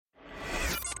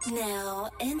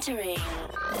Now entering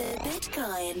the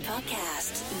Bitcoin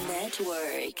Podcast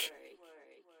Network.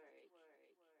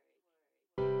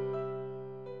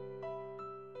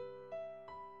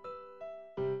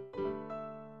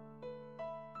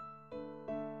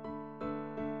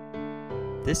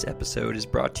 This episode is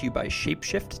brought to you by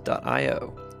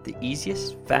Shapeshift.io, the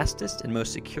easiest, fastest, and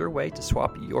most secure way to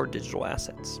swap your digital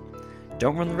assets.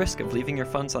 Don't run the risk of leaving your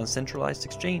funds on a centralized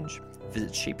exchange.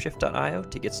 Visit Shapeshift.io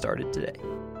to get started today.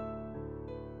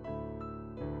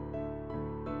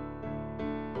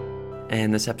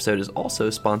 And this episode is also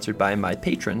sponsored by my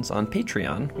patrons on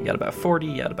Patreon. We got about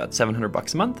 40 at about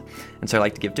 $700 a month, and so I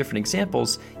like to give different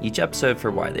examples each episode for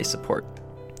why they support.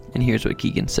 And here's what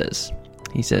Keegan says.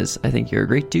 He says, I think you're a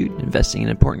great dude investing in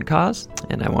an important cause,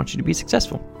 and I want you to be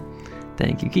successful.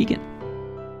 Thank you, Keegan.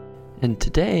 And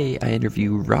today I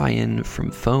interview Ryan from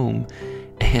Foam,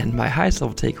 and my highest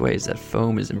level takeaway is that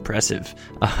Foam is impressive.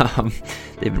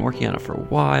 They've been working on it for a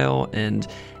while, and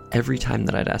every time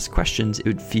that I'd ask questions, it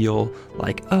would feel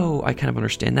like, oh, I kind of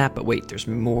understand that, but wait, there's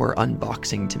more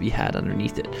unboxing to be had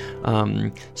underneath it.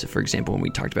 So for example, when we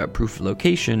talked about proof of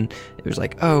location, it was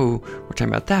like, oh, we're talking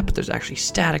about that, but there's actually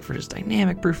static versus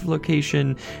dynamic proof of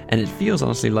location. And it feels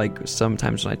honestly like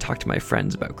sometimes when I talk to my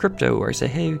friends about crypto, or I say,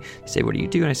 hey, they say, what do you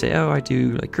do? And I say, oh, I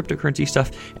do like cryptocurrency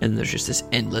stuff. And there's just this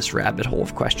endless rabbit hole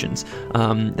of questions.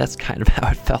 That's kind of how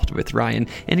it felt with Ryan,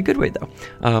 in a good way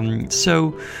though.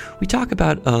 So we talk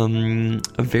about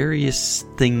various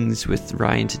things with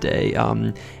Ryan today,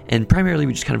 and primarily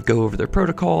we just kind of go over their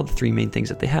protocol, the three main things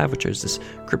that they have, which is this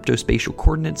crypto spatial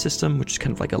coordinate system, which is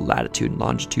kind of like a latitude and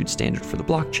longitude standard for the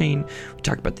blockchain. We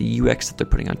talk about the UX that they're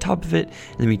putting on top of it,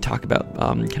 and then we talk about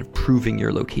kind of proving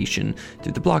your location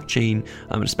through the blockchain,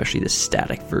 and especially the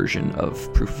static version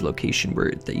of proof of location where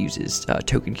that uses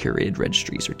token curated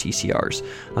registries or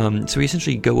TCRs. So we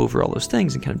essentially go over all those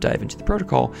things and kind of dive into the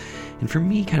protocol. And for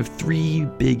me, kind of three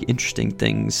big interesting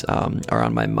things are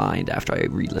on my mind after I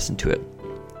re-listen to it.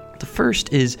 The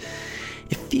first is,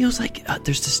 it feels like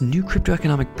there's this new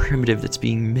cryptoeconomic primitive that's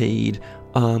being made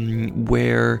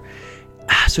where,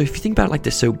 so if you think about it like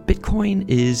this, so Bitcoin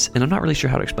is, and I'm not really sure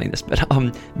how to explain this, but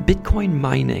Bitcoin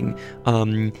mining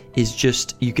is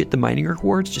just, you get the mining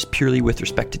rewards just purely with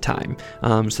respect to time.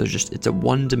 So it's a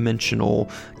one-dimensional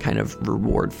kind of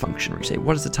reward function where you say,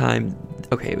 what is the time?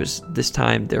 Okay, it was this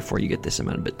time, therefore you get this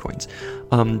amount of Bitcoins.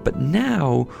 But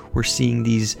now we're seeing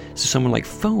these, so someone like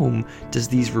Foam does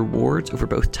these rewards over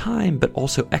both time, but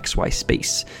also XY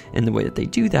space. And the way that they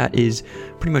do that is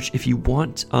pretty much if you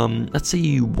want, let's say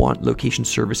you want location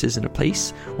services in a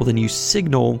place, well then you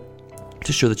signal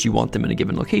to show that you want them in a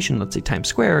given location, let's say Times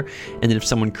Square, and then if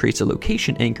someone creates a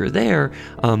location anchor there,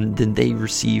 then they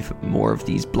receive more of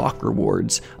these block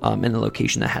rewards in a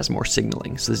location that has more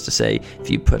signaling. So this is to say, if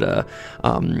you put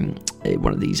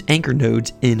one of these anchor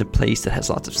nodes in a place that has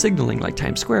lots of signaling, like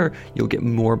Times Square, you'll get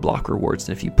more block rewards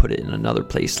than if you put it in another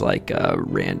place like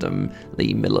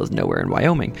randomly middle of nowhere in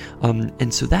Wyoming.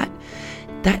 And so that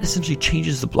essentially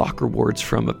changes the block rewards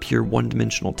from a pure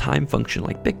one-dimensional time function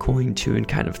like Bitcoin to a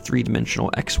kind of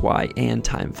three-dimensional X, Y, and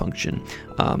time function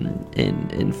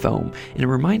in Foam. And it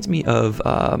reminds me of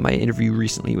my interview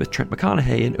recently with Trent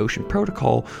McConaughey in Ocean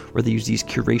Protocol, where they use these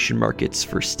curation markets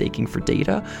for staking for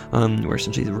data, where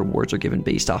essentially the rewards are given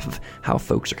based off of how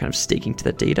folks are kind of staking to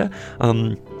that data.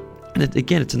 And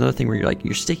again, it's another thing where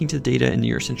you're staking to the data and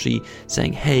you're essentially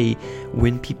saying, hey,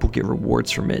 when people get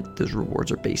rewards from it, those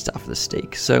rewards are based off of the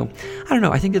stake. So I don't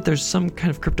know. I think that there's some kind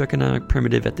of cryptoeconomic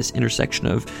primitive at this intersection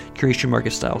of curation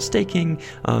market style staking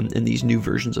and these new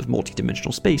versions of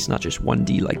multi-dimensional space, not just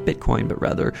 1D like Bitcoin, but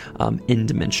rather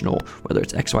in-dimensional, whether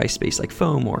it's XY space like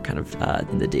Foam or kind of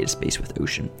in the data space with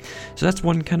Ocean. So that's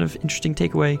one kind of interesting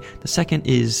takeaway. The second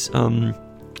is,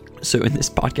 so in this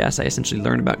podcast, I essentially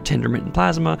learn about Tendermint and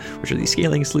Plasma, which are these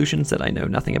scaling solutions that I know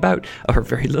nothing about or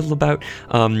very little about,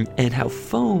 and how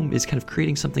Foam is kind of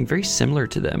creating something very similar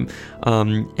to them.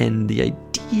 And the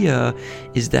idea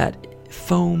is that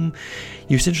Foam,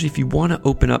 you essentially, if you want to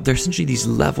open up, there's essentially these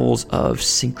levels of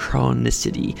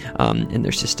synchronicity in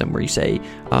their system where you say,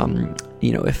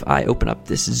 if I open up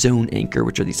this zone anchor,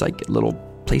 which are these like little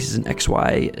places in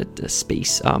XY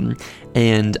space,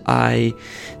 and I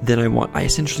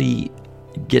essentially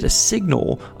get a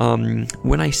signal.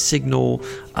 When I signal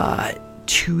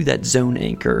to that zone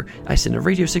anchor, I send a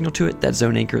radio signal to it. That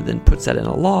zone anchor then puts that in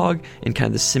a log in kind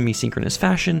of the semi-synchronous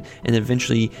fashion, and then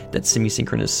eventually that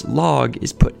semi-synchronous log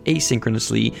is put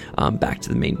asynchronously back to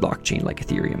the main blockchain like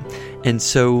Ethereum. And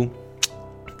so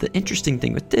the interesting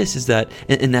thing with this is that,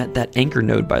 and that anchor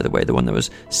node, by the way, the one that was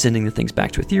sending the things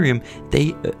back to Ethereum, they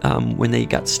when they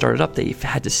got started up, they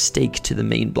had to stake to the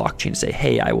main blockchain to say,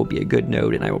 hey, I will be a good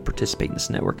node and I will participate in this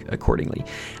network accordingly.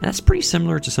 And that's pretty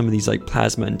similar to some of these like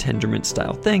plasma entenderment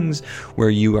style things, where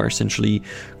you are essentially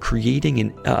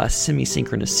creating a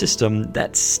semi-synchronous system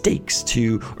that stakes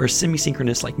to, or a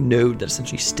semi-synchronous like node that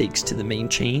essentially stakes to the main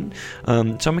chain.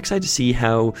 So I'm excited to see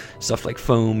how stuff like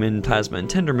foam and plasma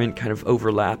entenderment kind of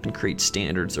overlap and create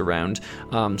standards around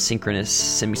synchronous,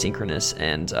 semi-synchronous,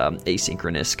 and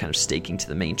asynchronous kind of staking to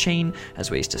the main chain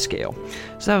as ways to scale.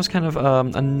 So that was kind of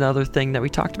another thing that we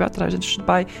talked about that I was interested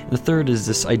by. And the third is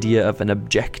this idea of an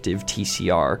objective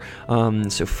TCR.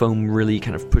 So foam really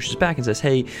kind of pushes back and says,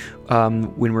 hey,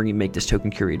 when we're going to make this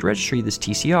token curated registry, this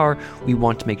TCR, we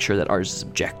want to make sure that ours is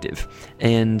objective.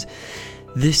 And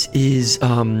this is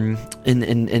and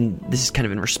this is kind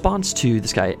of in response to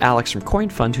this guy Alex from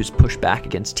CoinFund, who's pushed back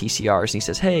against TCRs, and he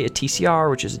says, hey, a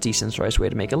TCR, which is a decentralized way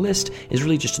to make a list, is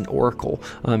really just an oracle.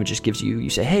 It just gives you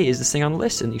say, hey, is this thing on the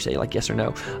list? And you say like yes or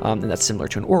no, and that's similar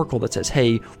to an oracle that says,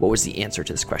 hey, what was the answer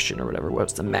to this question, or whatever,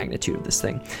 what's the magnitude of this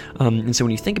thing. And so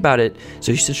when you think about it,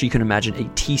 so essentially you can imagine a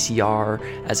TCR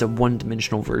as a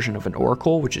one-dimensional version of an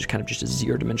oracle, which is kind of just a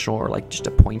zero-dimensional, or like just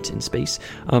a point in space.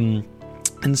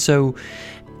 And so,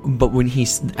 but when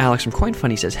Alex from CoinFund,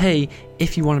 he says, hey,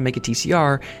 if you want to make a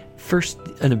TCR, first,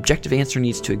 an objective answer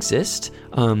needs to exist.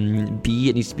 B,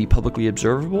 it needs to be publicly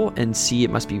observable, and C,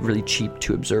 it must be really cheap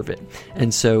to observe it.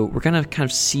 And so we're going to kind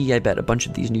of see, I bet, a bunch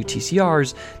of these new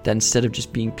TCRs that instead of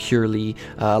just being purely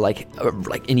like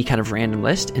any kind of random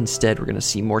list, instead we're going to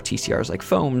see more TCRs like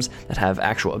Foams that have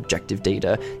actual objective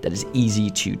data that is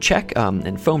easy to check.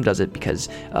 And Foam does it because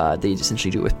they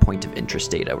essentially do it with point of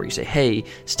interest data, where you say, hey,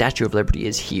 Statue of Liberty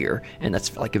is here, and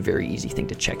that's like a very easy thing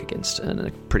to check against, and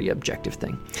a pretty objective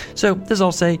thing. So this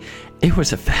all say, it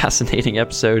was a fascinating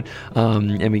episode,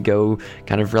 and we go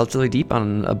kind of relatively deep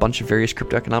on a bunch of various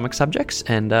crypto economic subjects,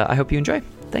 and I hope you enjoy.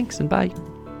 Thanks, and bye.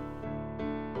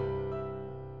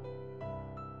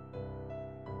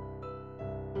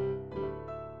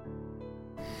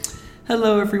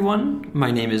 Hello everyone,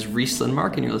 my name is Reese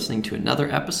Lindmark, and you're listening to another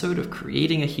episode of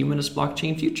Creating a Humanist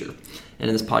Blockchain Future. And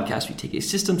in this podcast, we take a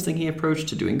systems thinking approach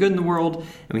to doing good in the world,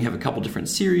 and we have a couple different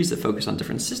series that focus on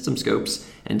different system scopes.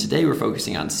 And today we're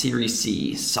focusing on Series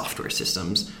C, software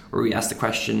systems, where we ask the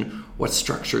question, what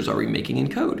structures are we making in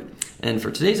code? And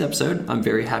for today's episode, I'm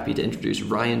very happy to introduce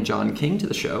Ryan John King to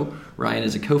the show. Ryan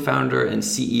is a co-founder and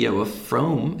CEO of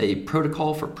Foam, a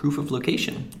protocol for proof of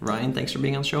location. Ryan, thanks for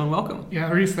being on the show and welcome.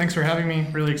 Yeah, Reese, thanks for having me.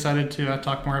 Really excited to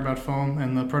talk more about Foam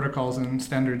and the protocols and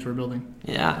standards we're building.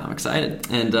 Yeah, I'm excited.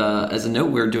 And as a note,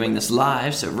 we're doing this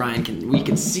live, so we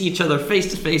can see each other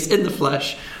face to face in the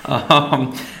flesh.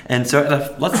 And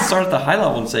so let's start at the high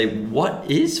level and say, what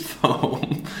is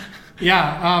Foam?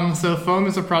 Yeah, so Foam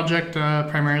is a project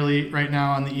primarily right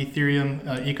now on the Ethereum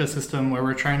ecosystem, where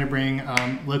we're trying to bring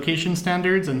location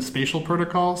standards and spatial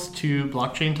protocols to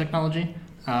blockchain technology.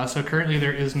 So currently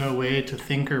there is no way to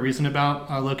think or reason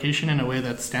about location in a way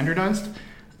that's standardized.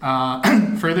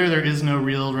 Further, there is no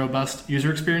real robust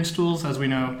user experience tools, as we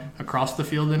know, across the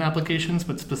field in applications,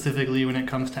 but specifically when it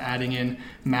comes to adding in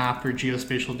map or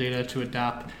geospatial data to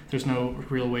adapt, there's no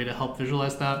real way to help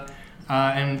visualize that.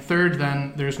 And third,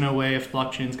 then, there's no way, if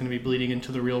blockchain is going to be bleeding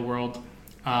into the real world,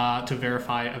 to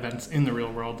verify events in the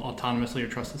real world autonomously or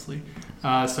trustlessly.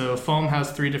 So Foam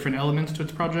has three different elements to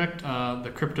its project.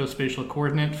 The cryptospatial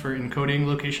coordinate for encoding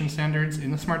location standards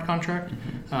in the smart contract.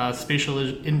 Spatial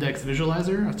index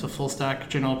visualizer, that's a full stack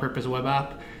general purpose web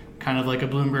app, kind of like a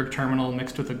Bloomberg terminal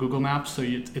mixed with a Google Maps, so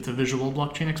it's a visual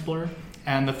blockchain explorer.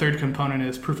 And the third component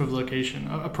is proof of location,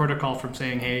 a protocol from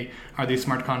saying, hey, are these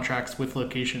smart contracts with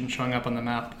location showing up on the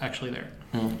map actually there?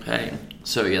 Okay.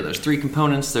 So yeah, there's three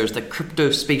components. There's the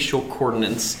cryptospatial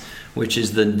coordinates, which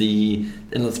is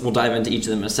we'll dive into each of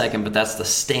them in a second, but that's the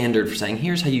standard for saying,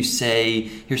 here's how you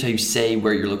say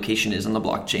where your location is on the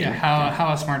blockchain. Yeah,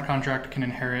 how a smart contract can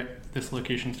inherit this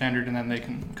location standard, and then they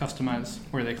can customize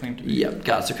where they claim to be. Yep,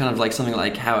 got it. So kind of like something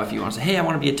like how if you want to say, hey, I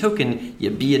want to be a token, you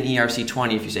be an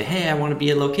ERC20. If you say, hey, I want to be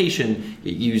a location,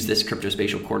 you use this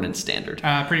cryptospatial coordinate standard.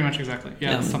 Pretty much exactly.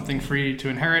 Yeah, it's something free to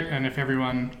inherit, and if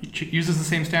everyone uses the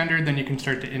same standard, then you can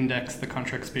start to index the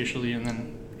contract spatially and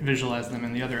then visualize them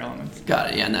in the other elements. Got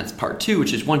it. Yeah, and that's part two,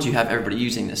 which is once you have everybody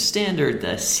using the standard, the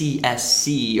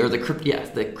CSC, or the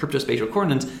cryptospatial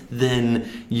coordinates, then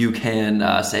you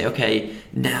can say, okay,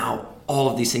 now all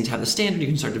of these things have the standard, you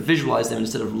can start to visualize them.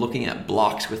 Instead of looking at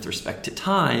blocks with respect to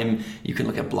time, you can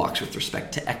look at blocks with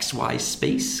respect to XY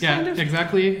space. Yeah, kind of?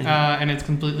 exactly. And it's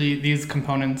completely, these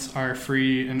components are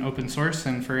free and open source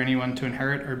and for anyone to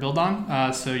inherit or build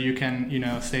on. So you can,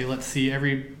 say, let's see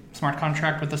every smart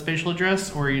contract with a spatial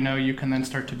address, or you can then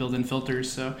start to build in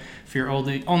filters. So if you're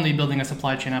only building a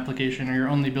supply chain application, or you're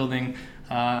only building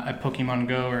a Pokemon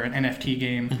Go or an NFT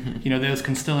game, those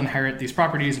can still inherit these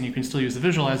properties, and you can still use the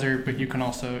visualizer, but you can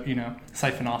also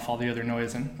siphon off all the other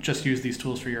noise and just use these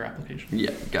tools for your application.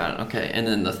 Yeah, got it. Okay. And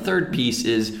then the third piece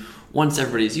is, once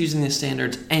everybody's using these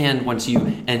standards,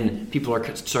 and people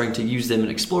are starting to use them and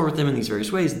explore with them in these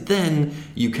various ways, then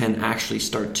you can actually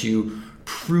start to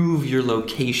prove your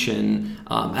location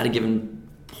at a given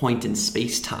point in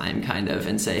space-time, kind of,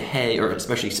 and say, hey, or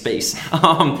especially space.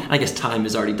 I guess time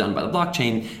is already done by the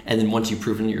blockchain, and then once you've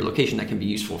proven your location, that can be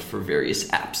useful for various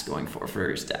apps going forward, for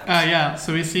various apps. Yeah,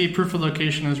 so we see proof of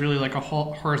location as really like a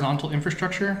whole horizontal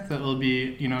infrastructure that will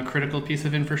be, a critical piece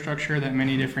of infrastructure that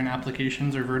many different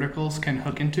applications or verticals can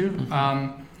hook into.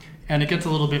 And it gets a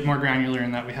little bit more granular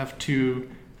in that we have two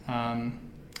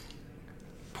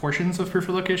portions of proof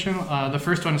of location. The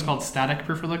first one is called static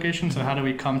proof of location. So how do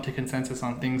we come to consensus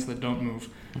on things that don't move?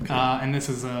 Okay. And this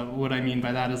is what I mean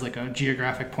by that is like a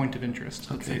geographic point of interest.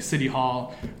 Let's say City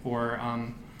Hall or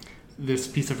this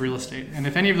piece of real estate. And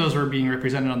if any of those were being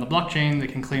represented on the blockchain, they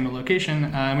can claim a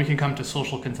location, and we can come to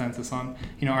social consensus on,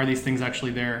 are these things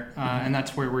actually there? And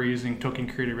that's where we're using token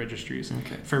created registries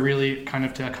for really kind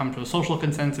of to come to a social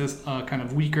consensus, kind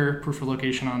of weaker proof of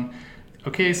location on,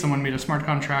 okay, someone made a smart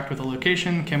contract with a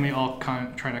location. Can we all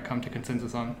try to come to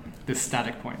consensus on this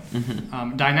static point?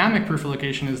 Dynamic proof of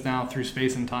location is now through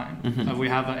space and time. We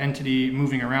have an entity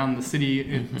moving around the city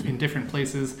in different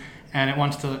places, and it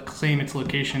wants to claim its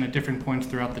location at different points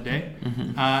throughout the day.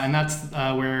 And that's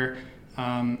where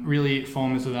really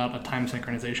Foam is without a time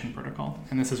synchronization protocol.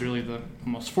 And this is really the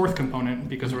almost fourth component,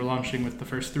 because we're launching with the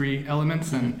first three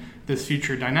elements, and this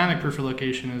future dynamic proof of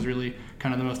location is really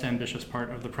kind of the most ambitious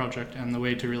part of the project and the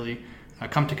way to really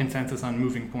come to consensus on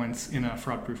moving points in a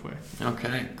fraud-proof way.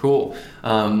 Okay, cool.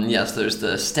 Yes, there's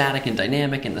the static and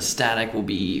dynamic, and the static will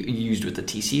be used with the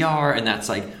TCR, and that's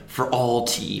like for all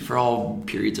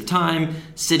periods of time.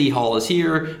 City Hall is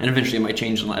here, and eventually it might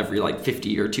change every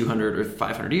 50 or 200 or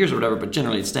 500 years or whatever, but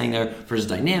generally it's staying there. Versus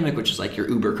dynamic, which is like your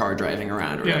Uber car driving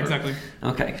around or whatever. Yeah, exactly.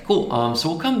 Okay, cool. So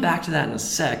we'll come back to that in a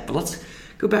sec, but let's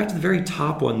go back to the very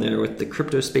top one there with the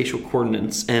cryptospatial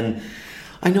coordinates. And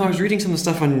I know I was reading some of the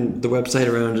stuff on the website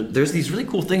around, there's these really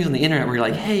cool things on the internet where you're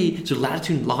like, hey, so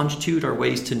latitude and longitude are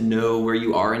ways to know where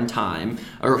you are in time,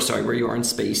 where you are in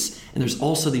space. And there's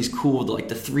also these cool,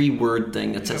 the 3-word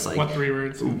thing that says what 3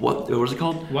 words? What is it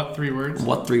called? What 3 words?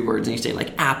 What 3 words? And you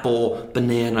say apple,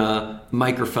 banana,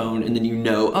 microphone, and then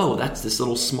that's this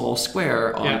little small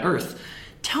square on Earth.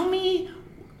 Tell me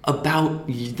about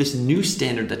this new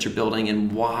standard that you're building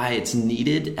and why it's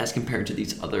needed as compared to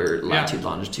these other latitude,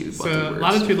 longitude. So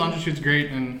latitude, longitude is great,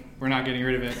 and we're not getting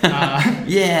rid of it.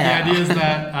 Yeah. The idea is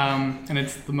that, and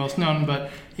it's the most known,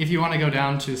 but if you want to go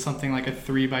down to something like a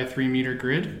 3 by 3 meter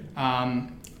grid,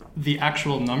 the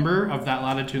actual number of that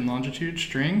latitude and longitude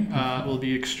string will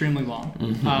be extremely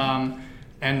long.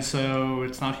 And so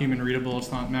it's not human readable,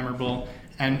 it's not memorable.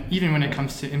 And even when it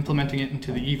comes to implementing it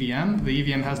into the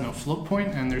EVM has no float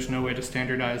point, and there's no way to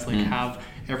standardize, have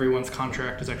everyone's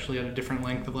contract is actually at a different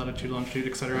length of latitude, longitude,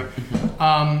 etc.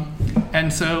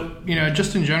 And so,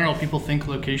 just in general, people think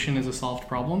location is a solved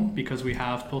problem because we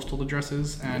have postal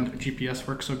addresses and GPS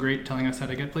works so great telling us how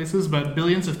to get places, but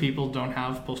billions of people don't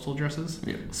have postal addresses.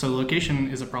 So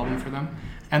location is a problem for them.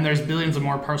 And there's billions of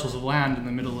more parcels of land in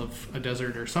the middle of a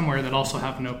desert or somewhere that also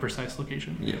have no precise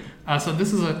location. So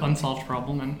this is an unsolved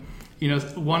problem. And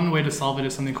one way to solve it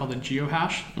is something called a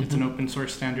geohash. It's an open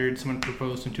source standard someone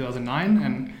proposed in 2009,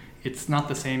 and it's not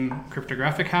the same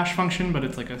cryptographic hash function, but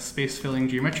it's like a space-filling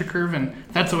geometric curve, and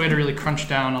that's a way to really crunch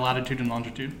down a latitude and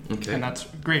longitude. And that's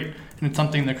great. And it's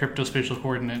something the cryptospatial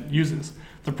coordinate uses.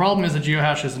 The problem is that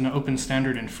geohash is an open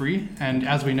standard and free, and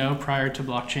as we know, prior to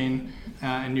blockchain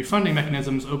and new funding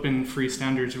mechanisms, open free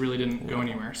standards really didn't go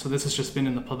anywhere. So this has just been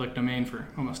in the public domain for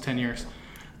almost 10 years.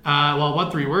 Well,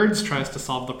 What 3 Words tries to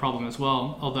solve the problem as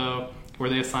well, where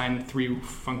they assign 3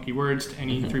 funky words to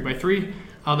any 3 by 3,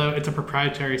 although it's a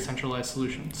proprietary centralized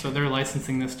solution. So they're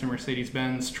licensing this to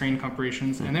Mercedes-Benz, train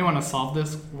corporations, and they want to solve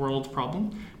this world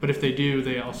problem. But if they do,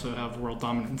 they also have world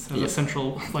dominance as a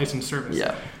central licensed service.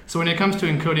 So when it comes to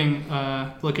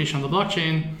encoding location on the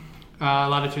blockchain,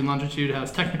 Latitude and longitude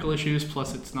has technical issues,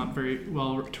 plus it's not very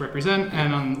well to represent.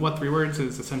 And on what 3 words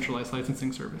is a centralized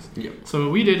licensing service. Yep. So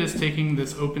what we did is taking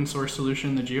this open source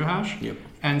solution, the GeoHash, Yep.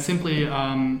 and simply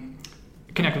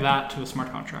connect that to a smart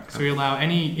contract. So we allow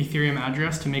any Ethereum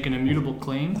address to make an immutable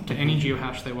claim to any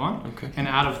GeoHash they want. Okay. And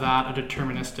out of that, a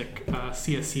deterministic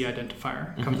CSC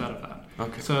identifier comes out of that.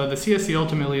 Okay. So the CSC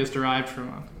ultimately is derived from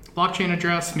a blockchain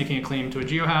address making a claim to a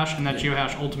geohash, and that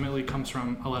geohash ultimately comes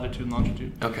from a latitude and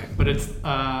longitude. Okay. But it's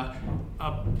a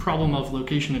problem of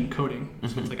location encoding.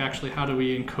 So it's like, actually, how do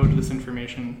we encode this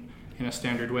information in a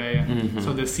standard way?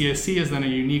 So the CSC is then a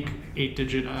unique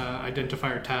 8-digit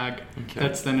identifier tag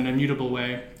that's then an immutable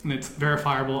way, and it's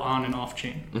verifiable on and off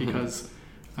chain because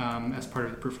as part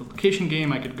of the proof of location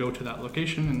game, I could go to that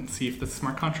location and see if the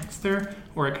smart contract's there,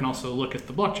 or I can also look at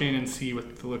the blockchain and see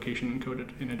what the location encoded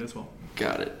in it as well.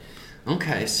 Got it.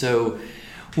 Okay, so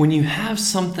when you have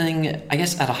something, I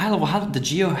guess at a high level, how the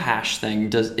geohash thing,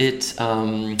 does it,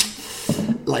 how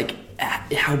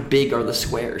big are the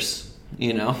squares,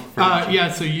 you know?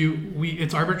 Yeah, so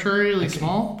it's arbitrarily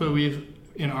small, but we've,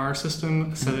 in our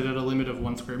system, set it at a limit of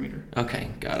 1 square meter. Okay,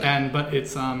 got it. But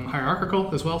it's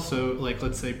hierarchical as well. So, like,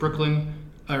 let's say Brooklyn,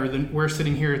 we're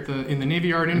sitting here in the Navy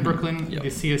Yard in Brooklyn. Yep. The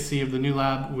CSC of the new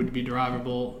lab would be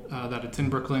derivable that it's in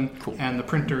Brooklyn. Cool. And the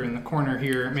printer in the corner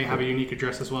here may have a unique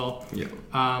address as well. Yep.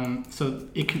 So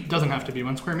it doesn't have to be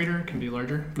 1 square meter. It can be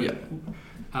larger. But, Yep.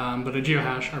 But a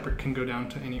geohash can go down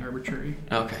to any arbitrary.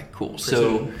 Okay, cool. Precision.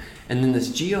 So, and then this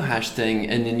geohash thing,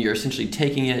 and then you're essentially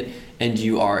taking it, and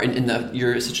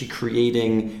you're essentially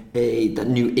creating the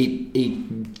new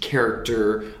 8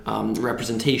 character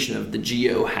representation of the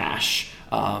geohash,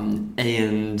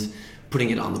 and putting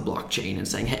it on the blockchain and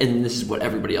saying, hey, and this is what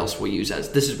everybody else will use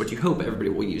this is what you hope everybody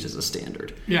will use as a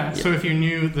standard. Yeah, so if you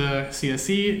knew the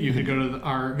CSC, you could go to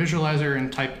our visualizer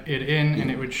and type it in, and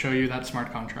it would show you that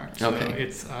smart contract. So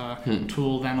it's a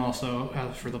tool then also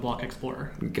for the Block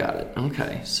Explorer. Got it.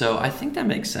 Okay, so I think that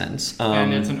makes sense.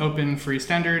 And it's an open free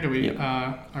standard. We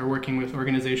are working with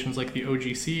organizations like the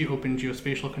OGC, Open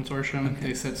Geospatial Consortium.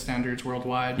 They set standards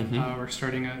worldwide. We're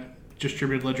starting a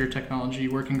distributed ledger technology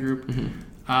working group.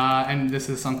 And this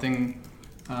is something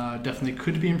definitely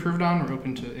could be improved on. We're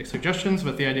open to suggestions,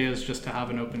 but the idea is just to have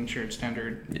an open shared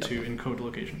standard to encode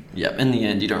location. Yep. In the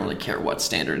end, you don't really care what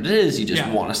standard it is. You just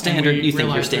want a standard. And you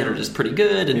think your standard is pretty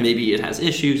good, and maybe it has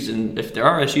issues. And if there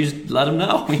are issues, let them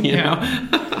know. You know.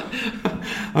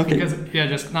 Okay. Because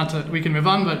just not to, we can move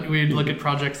on, but we'd look at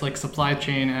projects like supply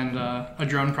chain and a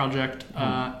drone project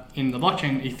in the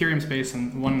blockchain Ethereum space,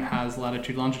 and one has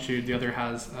latitude, longitude, the other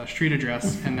has a street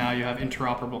address, and now you have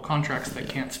interoperable contracts that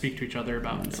can't speak to each other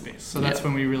about the space. So that's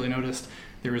when we really noticed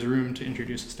there was room to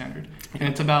introduce a standard. And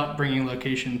it's about bringing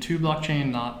location to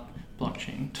blockchain, not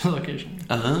blockchain to location.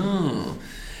 Oh.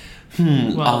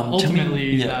 Well,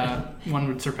 ultimately, one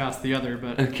would surpass the other,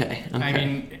 but okay. I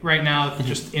mean, right now,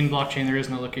 just in blockchain, there is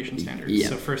no location standards. Yeah.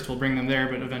 So first we'll bring them there,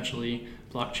 but eventually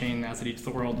blockchain, as it eats the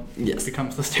world,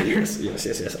 becomes the standards. Yes.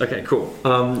 Okay, cool.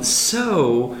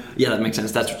 So, that makes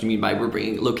sense. That's what you mean by we're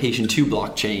bringing location to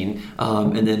blockchain,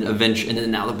 and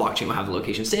then now the blockchain will have the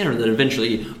location standard, and then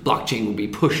eventually blockchain will be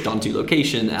pushed onto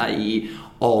location, i.e.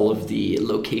 all of the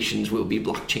locations will be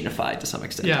blockchainified to some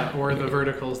extent. Yeah, or the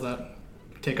verticals that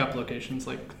take up locations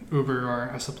like Uber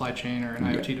or a supply chain or an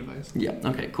IoT device. Yeah.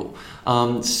 Okay. Cool.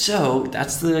 So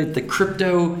that's the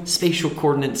crypto spatial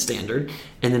coordinate standard,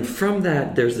 and then from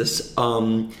that there's this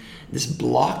this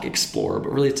block explorer,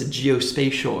 but really it's a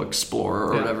geospatial explorer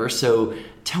or whatever. So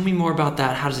tell me more about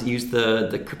that. How does it use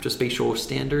the crypto spatial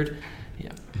standard?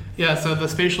 Yeah. So the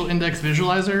spatial index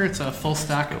visualizer, it's a full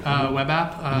stack web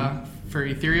app for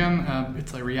Ethereum.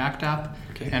 It's a React app,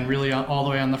 and really all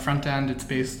the way on the front end, it's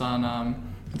based on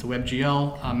it's a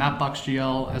WebGL,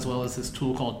 Mapbox.gl, as well as this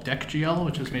tool called DeckGL,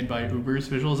 which is made by Uber's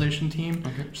visualization team,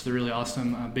 which is a really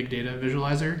awesome big data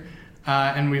visualizer.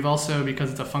 And we've also, because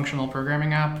it's a functional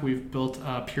programming app, we've built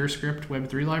a PureScript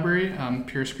Web3 library.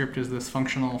 PureScript is this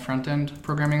functional front-end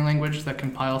programming language that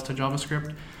compiles to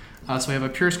JavaScript. So we have a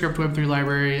PureScript Web3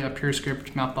 library, a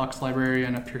PureScript Mapbox library,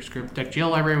 and a PureScript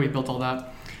DeckGL library. We built all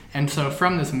that. And so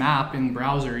from this map in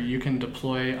browser, you can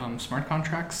deploy smart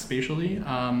contracts spatially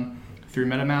through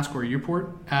MetaMask or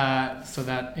Uport, so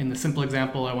that in the simple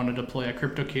example, I want to deploy a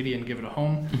CryptoKitty and give it a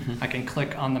home. I can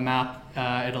click on the map.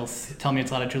 It'll tell me its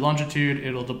latitude, longitude.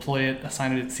 It'll deploy it,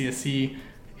 assign it its CSC.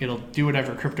 It'll do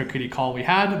whatever CryptoKitty call we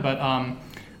had, but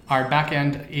our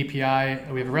backend API,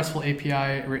 we have a RESTful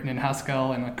API written in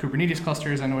Haskell and Kubernetes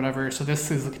clusters and whatever. So this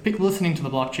is listening to the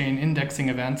blockchain, indexing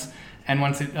events, and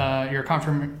once your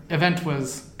event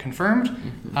was confirmed,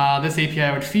 this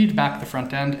API would feed back the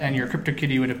front end, and your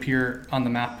CryptoKitty would appear on the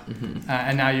map.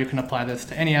 And now you can apply this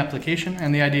to any application.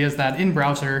 And the idea is that in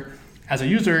browser, as a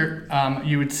user,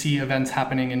 you would see events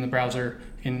happening in the browser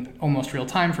in almost real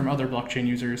time from other blockchain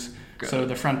users. So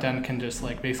the front end can just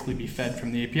like basically be fed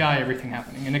from the API, everything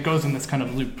happening. And it goes in this kind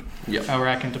of loop where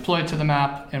I can deploy it to the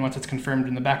map, and once it's confirmed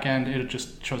in the back end, it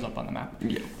just shows up on the map.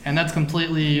 And that's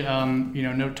completely,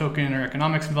 no token or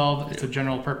economics involved. It's a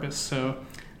general purpose. So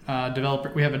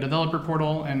we have a developer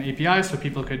portal and API, so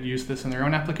people could use this in their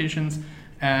own applications.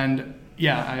 And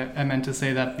I meant to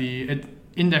say that the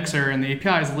indexer and the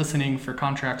API is listening for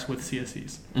contracts with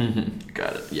CSEs.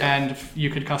 Got it. And you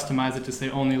could customize it to say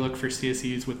only look for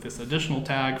CSEs with this additional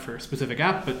tag for a specific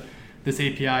app, but this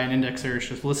API and indexer is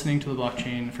just listening to the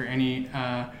blockchain for any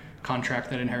contract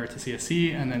that inherits a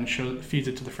CSE, and then feeds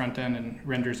it to the front end and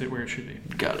renders it where it should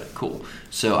be. Got it. Cool.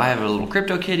 So I have a little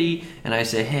CryptoKitty, and I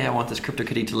say, hey, I want this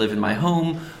CryptoKitty to live in my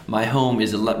home. My home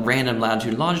is a random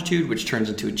latitude and longitude, which turns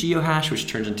into a geohash, which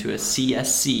turns into a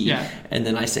CSC. And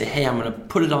then I say, hey, I'm going to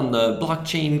put it on the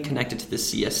blockchain, connect it to the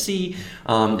CSC.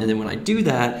 And then when I do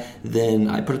that, then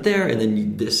I put it there, and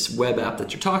then this web app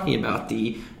that you're talking about,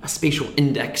 the Spatial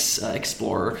Index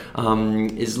Explorer,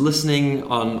 is listening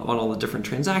on all the different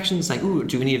transactions. Like, ooh,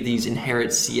 do any of these inherit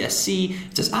CSC?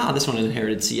 It says, this one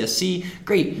inherited CSC.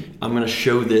 Great. I'm going to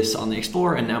show this on the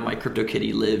Explorer, and now my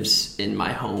CryptoKitty lives in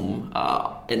my home,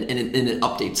 and it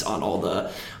updates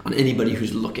on anybody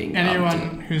who's looking.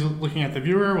 Anyone who's looking at the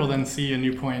viewer will then see a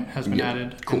new point has been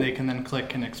added, and they can then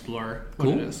click and explore what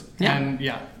it is. And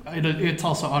it's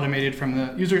also automated from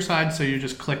the user side, so you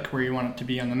just click where you want it to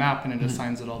be on the map, and it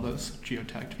assigns it all those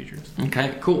geotagged features.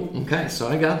 Okay, cool. Okay, so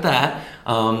I got that.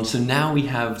 So now we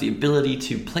have the ability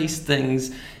to place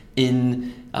things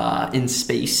in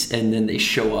space, and then they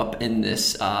show up in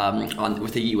this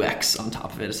with a UX on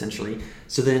top of it, essentially.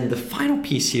 So then the final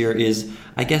piece here is,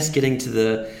 I guess, getting to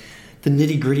the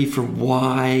nitty-gritty for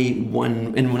why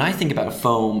when I think about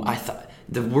foam, I thought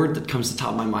the word that comes to the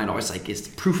top of my mind always is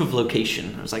proof of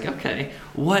location. I was like, okay,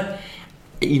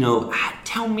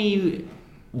 tell me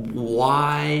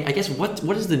why, I guess,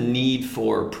 what is the need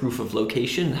for proof of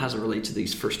location, and how does it relate to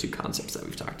these first two concepts that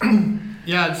we've talked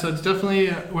about? So it's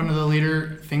definitely one of the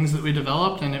later things that we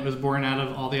developed, and it was born out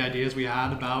of all the ideas we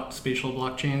had about spatial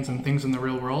blockchains and things in the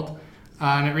real world.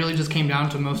 And it really just came down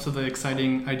to most of the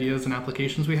exciting ideas and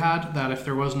applications we had, that if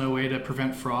there was no way to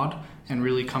prevent fraud and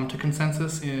really come to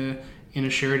consensus in a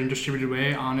shared and distributed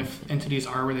way on if entities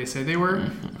are where they say they were,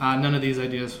 none of these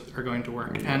ideas are going to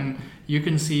work. And you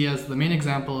can see as the main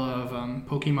example of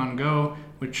Pokemon Go,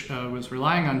 which was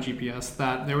relying on GPS,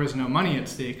 that there was no money at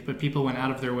stake, but people went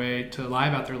out of their way to lie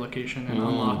about their location and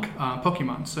unlock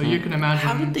Pokemon. So you can imagine...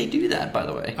 How did they do that, by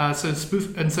the way? So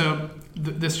spoof, and so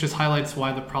this just highlights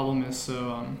why the problem is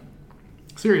so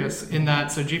serious, in that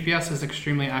GPS is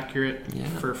extremely accurate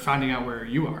for finding out where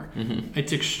you are.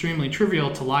 It's extremely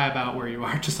trivial to lie about where you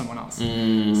are to someone else.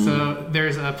 So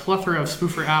there's a plethora of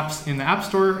spoofer apps in the App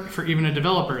Store for even a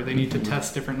developer. They need to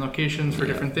test different locations for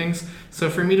different things. So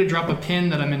for me to drop a pin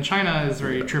that I'm in China is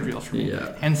very trivial for me.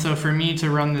 And so for me to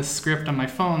run this script on my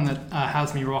phone that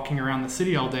has me walking around the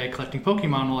city all day collecting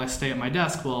Pokemon while I stay at my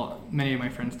desk, well, many of my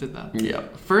friends did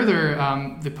that. Further,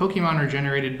 the Pokemon are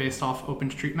generated based off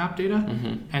OpenStreetMap data.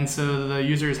 And so the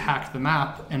users hacked the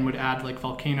map and would add like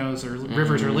volcanoes or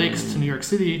rivers or lakes to New York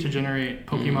City to generate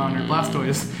Pokemon or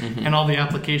Blastoise. And all the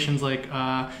applications like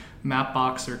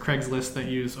Mapbox or Craigslist that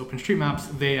use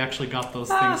OpenStreetMaps, they actually got those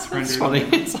things rendered. That's funny.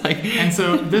 It's and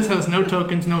so this has no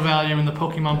tokens, no value, and the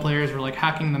Pokemon players were like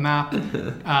hacking the map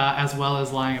as well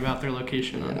as lying about their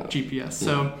location on GPS.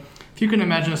 So if you can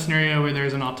imagine a scenario where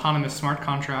there's an autonomous smart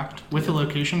contract with a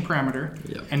location parameter,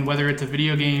 and whether it's a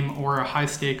video game or a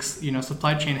high-stakes,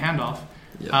 supply chain handoff,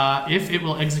 if it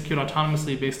will execute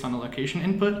autonomously based on a location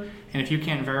input, and if you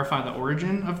can't verify the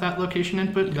origin of that location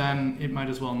input, then it might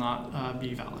as well not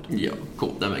be valid. Yeah,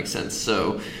 cool. That makes sense.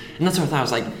 So, and that's what I thought. I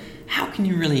was like, how can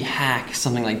you really hack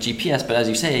something like GPS? But as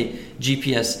you say,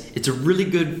 GPS, it's a really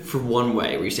good for one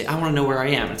way, where you say, I want to know where I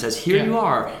am. It says, here you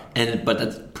are. But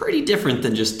that's pretty different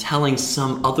than just telling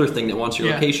some other thing that wants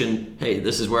your location, hey,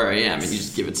 this is where I am, and you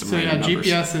just give it some random numbers.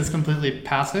 GPS is completely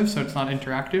passive, so it's not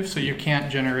interactive, so you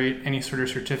can't generate any sort of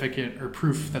certificate or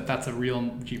proof that that's a real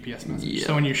GPS message.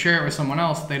 So when you share it with someone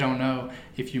else, they don't know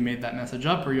if you made that message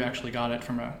up or you actually got it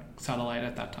from a satellite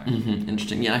at that time.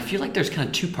 Interesting. Yeah, I feel like there's kind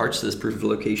of two parts to this proof of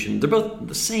location. They're both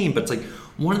the same, but it's like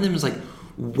one of them is like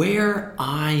where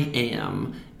I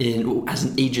am as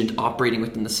an agent operating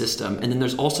within the system, and then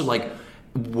there's also like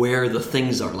where the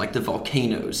things are, like the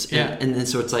volcanoes. Yeah. And then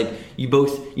so it's like you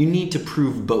need to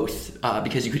prove both,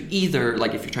 because you could either,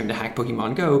 like if you're trying to hack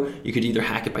Pokemon Go, you could either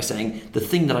hack it by saying the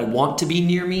thing that I want to be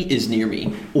near me is near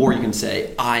me, or you can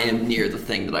say I am near the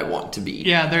thing that I want to be.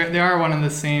 Yeah, they are one and the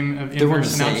same of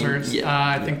inverse announcers. Yeah.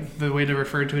 I think the way to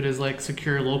refer to it is like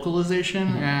secure localization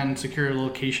and secure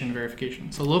location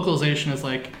verification. So localization is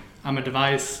like, I'm a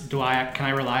device, can I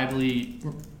reliably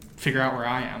figure out where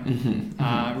I am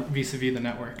vis-a-vis the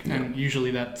network? And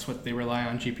usually that's what they rely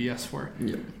on GPS for.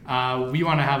 We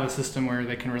want to have a system where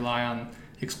they can rely on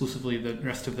exclusively the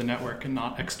rest of the network and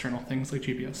not external things like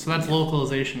GPS. So that's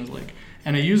localization is like.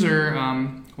 And a user,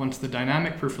 once the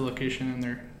dynamic proof of location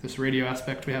and this radio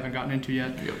aspect we haven't gotten into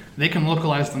yet, they can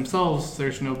localize themselves.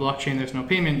 There's no blockchain, there's no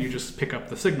payment. You just pick up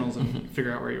the signals and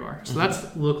figure out where you are. So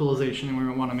that's localization, and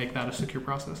we want to make that a secure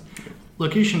process.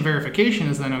 Location verification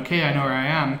is then, okay, I know where I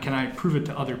am. Can I prove it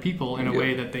to other people in a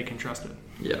way that they can trust it?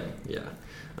 Yeah.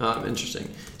 Interesting.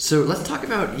 So let's talk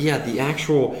about, the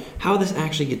actual, how this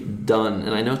actually gets done.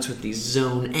 And I know it's with these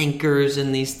zone anchors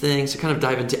and these things. So kind of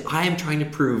dive into, I am trying to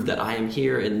prove that I am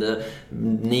here in the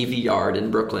Navy Yard in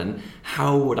Brooklyn.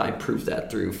 How would I prove that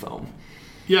through foam?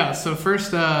 Yeah, so first,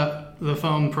 the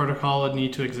foam protocol would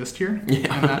need to exist here.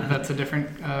 Yeah. And that's a different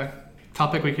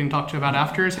topic we can talk to about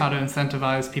after, is how to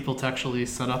incentivize people to actually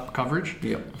set up coverage.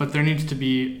 But there needs to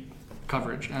be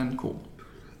coverage. And cool.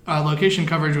 Location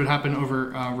coverage would happen over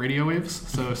radio waves,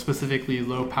 so specifically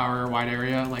low power, wide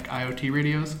area, like IoT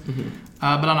radios.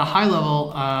 But on a high level,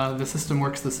 the system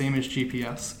works the same as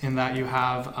GPS in that you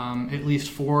have at least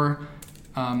 4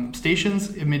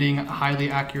 stations emitting highly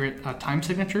accurate time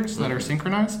signatures that are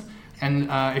synchronized. And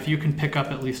if you can pick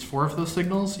up at least 4 of those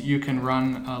signals, you can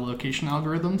run location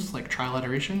algorithms like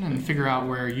trilateration and figure out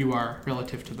where you are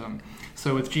relative to them.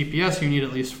 So with GPS, you need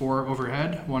at least 4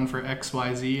 overhead, 1 for X,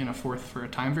 Y, Z, and a 4th for a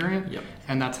time variant.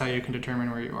 And that's how you can determine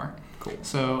where you are. Cool.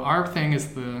 So our thing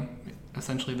is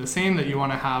essentially the same, that you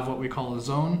want to have what we call a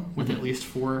zone with at least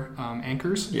 4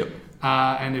 anchors.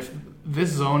 And if this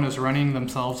zone is running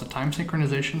themselves a time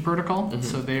synchronization protocol,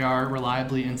 so they are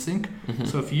reliably in sync.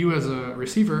 So if you as a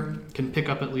receiver can pick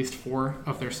up at least 4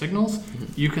 of their signals,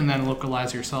 you can then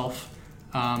localize yourself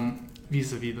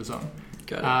vis-a-vis the zone.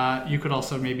 You could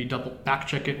also maybe double back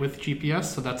check it with GPS,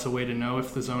 so that's a way to know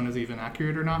if the zone is even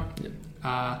accurate or not.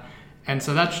 And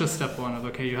so that's just step 1 of,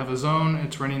 okay, you have a zone,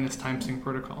 it's running this time sync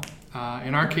protocol.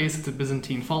 In our case, it's a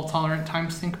Byzantine fault tolerant time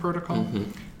sync protocol.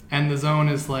 And the zone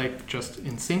is like just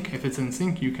in sync. If it's in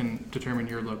sync, you can determine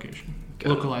your location,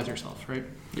 localize yourself, right?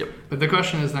 But the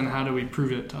question is then, how do we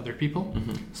prove it to other people?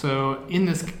 So in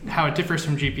this, how it differs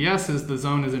from GPS is the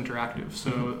zone is interactive.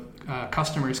 So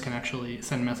customers can actually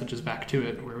send messages back to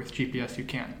it, where with GPS you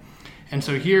can't. And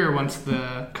so here, once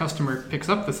the customer picks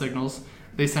up the signals,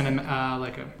 they send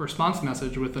like a response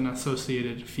message with an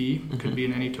associated fee, could be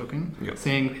in any token,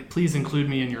 saying, please include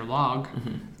me in your log.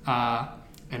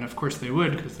 And of course they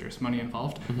would, because there's money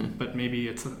involved, but maybe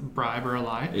it's a bribe or a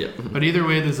lie. But either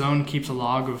way, the zone keeps a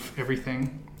log of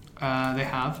everything they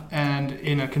have, and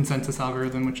in a consensus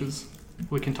algorithm, which is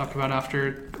we can talk about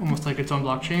after, almost like its own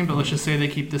blockchain. But let's just say they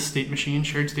keep this state machine,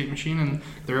 shared state machine, and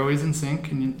they're always in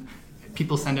sync, and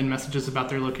people send in messages about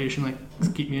their location, like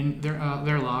keep me in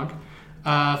their log.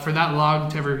 For that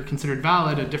log to ever be considered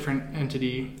valid, a different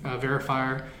entity,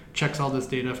 verifier, checks all this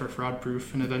data for fraud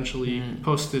proof and eventually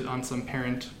posts it on some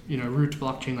parent, root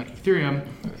blockchain like Ethereum.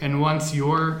 And once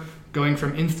you're going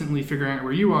from instantly figuring out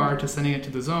where you are to sending it to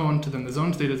the zone, to then the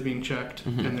zone's data is being checked,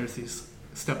 and there's these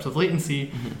steps of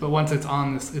latency. But once it's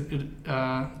on this,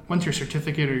 once your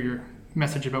certificate or your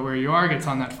message about where you are gets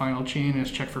on that final chain and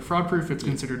is checked for fraud proof, it's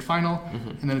considered final,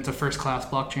 and then it's a first-class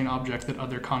blockchain object that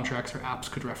other contracts or apps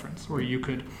could reference, or you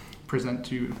could present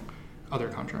to other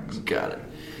contracts. Got it.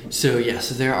 So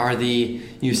there are you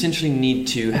essentially need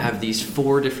to have these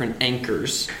 4 different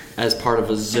anchors as part of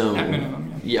a zone. At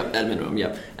minimum, at minimum.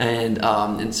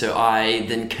 And so I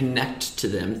then connect to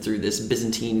them through this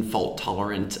Byzantine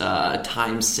fault-tolerant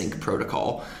time sync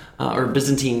protocol. Or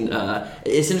Byzantine,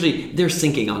 essentially, they're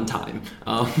syncing on time.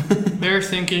 They're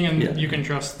syncing, and you can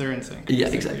trust they're in sync. Yeah,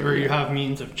 exactly. Or you have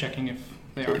means of checking if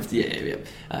they are.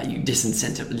 You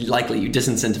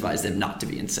disincentivize them not to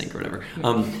be in sync or whatever.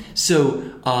 So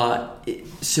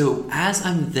as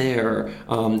I'm there,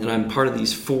 and I'm part of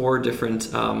these 4 different,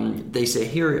 they say,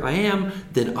 here I am,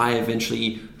 then I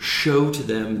eventually show to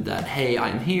them that, hey,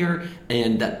 I'm here,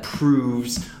 and that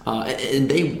proves, and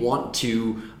they want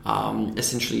to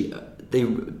essentially,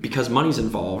 because money's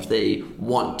involved, they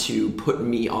want to put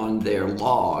me on their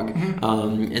log,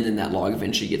 and then that log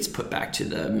eventually gets put back to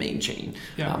the main chain.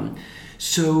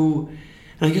 So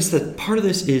And I guess that part of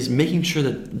this is making sure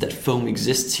that foam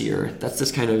exists here. That's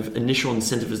this kind of initial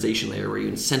incentivization layer where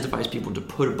you incentivize people to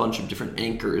put a bunch of different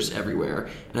anchors everywhere.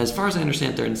 And as far as I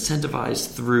understand, they're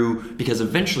incentivized through, because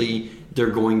eventually they're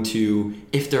going to,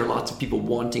 if there are lots of people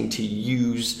wanting to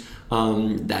use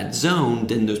that zone,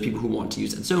 then those people who want to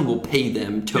use that zone will pay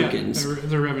them tokens. Yeah,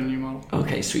 the revenue model.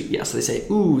 Okay, sweet. Yeah, so they say,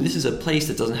 ooh, this is a place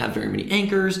that doesn't have very many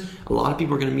anchors. A lot of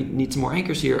people are going to need some more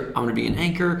anchors here. I'm going to be an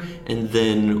anchor. And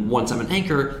then once I'm an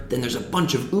anchor, then there's a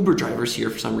bunch of Uber drivers here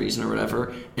for some reason or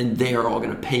whatever, and they are all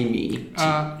going to pay me.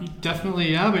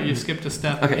 Definitely, yeah, but you skipped a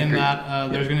step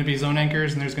that there's going to be zone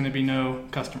anchors and there's going to be no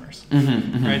customers.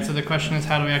 Right? So the question is,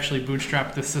 how do we actually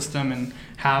bootstrap this system and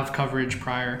have coverage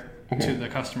prior to the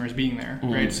customers being there,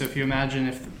 right? So if you imagine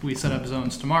if we set up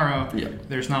zones tomorrow,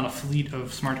 there's not a fleet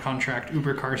of smart contract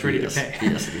Uber cars ready to pay.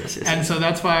 Yes. And so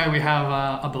that's why we have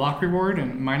a block reward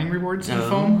and mining rewards in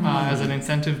Foam as an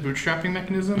incentive bootstrapping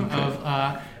mechanism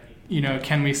of,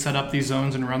 can we set up these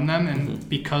zones and run them? And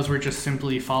because we're just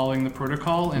simply following the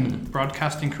protocol and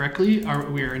broadcasting correctly,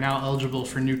 we are now eligible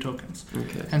for new tokens.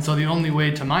 And so the only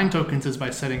way to mine tokens is by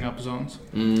setting up zones.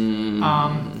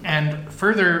 And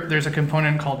further, there's a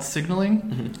component called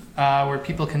signaling, where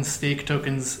people can stake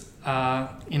tokens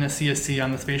in a CSC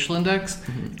on the spatial index.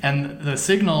 And the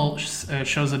signal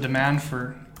shows a demand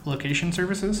for location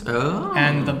services.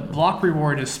 And the block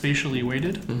reward is spatially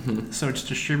weighted, so it's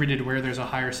distributed where there's a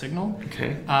higher signal.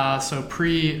 So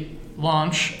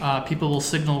pre-launch, people will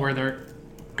signal where they're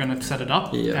going to set it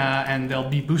up, and they'll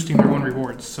be boosting their own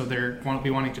rewards, so they're won't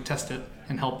be wanting to test it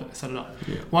and help set it up.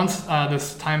 Once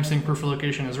this time sync proof of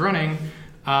location is running,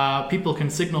 people can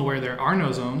signal where there are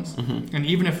no zones, and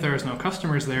even if there's no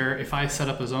customers there, if I set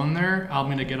up a zone there, I'm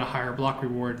going to get a higher block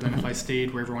reward than if I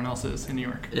stayed where everyone else is in New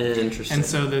York. Interesting. And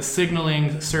so the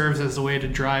signaling serves as a way to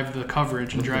drive the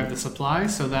coverage and drive the supply,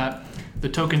 so that the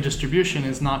token distribution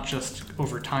is not just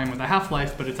over time with a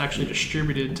half-life, but it's actually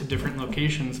distributed to different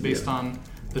locations based on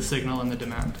the signal and the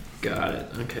demand. Got it.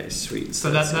 Okay, sweet.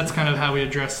 So that's kind of how we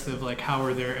address how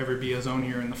would there ever be a zone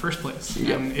here in the first place.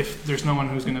 And if there's no one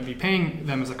who's going to be paying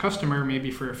them as a customer, maybe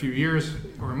for a few years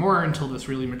or more until this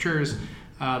really matures,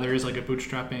 there is like a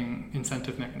bootstrapping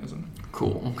incentive mechanism.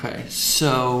 Cool. Okay.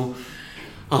 So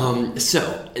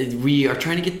we are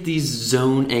trying to get these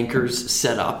zone anchors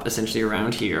set up essentially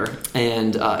around here,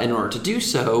 and in order to do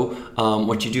so,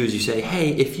 what you do is you say, hey,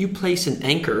 if you place an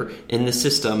anchor in the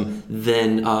system,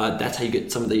 then that's how you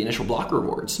get some of the initial block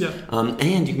rewards.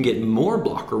 And you can get more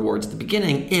block rewards at the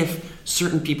beginning if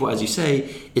certain people, as you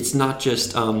say, it's not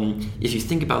just if you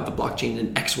think about the blockchain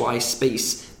in XY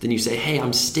space, then you say, hey,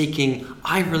 I'm staking,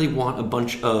 I really want a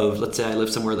bunch of, let's say I live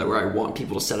somewhere where I want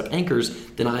people to set up anchors,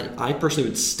 then I personally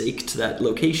would stake to that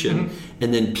location,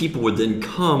 and then people would then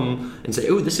come and say,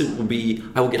 oh,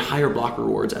 I will get higher block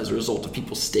rewards as a result of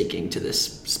people staking to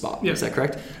this spot. Is that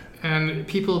correct? And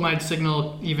people might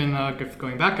signal, even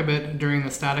going back a bit, during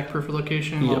the static proof of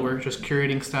location, while we're just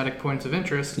curating static points of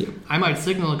interest. I might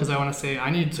signal because I want to say,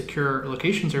 I need secure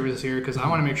location services here because I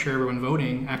want to make sure everyone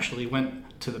voting actually went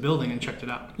to the building and checked it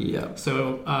out.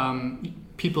 So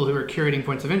people who are curating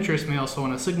points of interest may also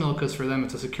want to signal because for them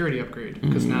it's a security upgrade,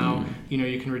 because now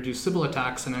you can reduce Sybil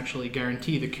attacks and actually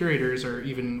guarantee the curators, or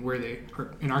even where they,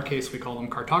 or in our case we call them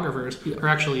cartographers, are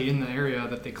actually in the area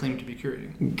that they claim to be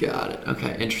curating. Got it.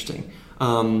 Okay, interesting.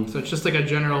 So it's just like a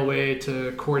general way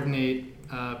to coordinate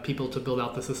people to build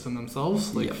out the system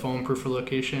themselves. Like Foam proof of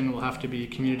location will have to be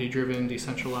community driven,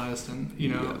 decentralized,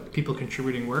 and people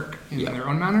contributing work in their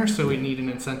own manner. So we need an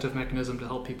incentive mechanism to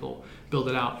help people build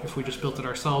it out. If we just built it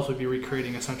ourselves, we'd be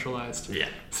recreating a centralized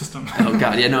system. Oh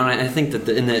god, and I think that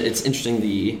it's interesting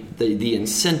the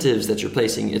incentives that you're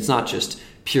placing. It's not just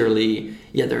purely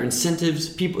there are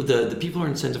incentives. The people are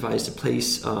incentivized to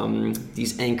place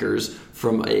these anchors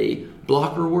from a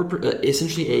block reward,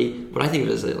 essentially what I think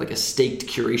of as a staked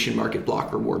curation market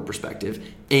block reward perspective,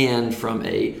 and from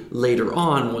a later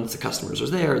on, once the customers are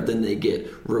there, then they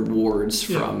get rewards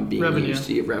from being used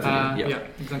to get revenue.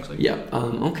 Exactly.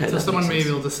 Okay. So someone may be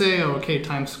able to say,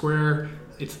 Times Square,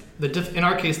 it's in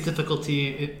our case,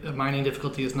 mining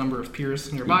difficulty is number of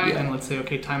peers nearby, and let's say,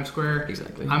 Times Square,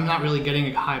 I'm not really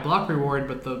getting a high block reward,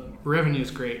 but the revenue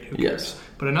is great. Who cares?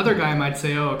 But another guy might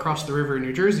say, across the river in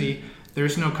New Jersey,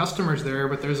 there's no customers there,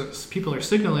 but people are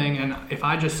signaling, and if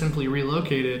I just simply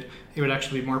relocated, it would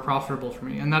actually be more profitable for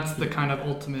me. And that's the kind of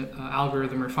ultimate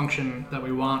algorithm or function that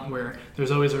we want, where there's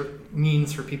always a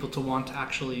means for people to want to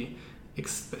actually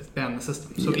expand the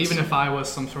system. So even if I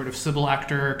was some sort of Sybil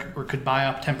actor or could buy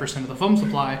up 10% of the foam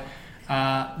supply,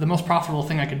 the most profitable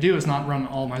thing I could do is not run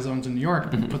all my zones in New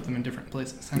York, but put them in different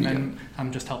places. And then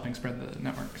I'm just helping spread the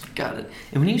networks. Got it.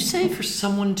 And when you say for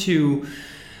someone to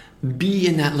be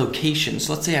in that location,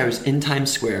 so let's say I was in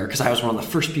Times Square, because I was one of the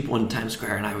first people in Times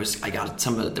Square, and I got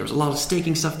there was a lot of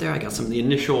staking stuff there. I got some of the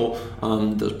initial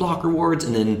those block rewards,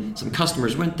 and then some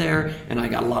customers went there, and I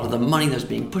got a lot of the money that was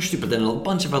being pushed through, but then a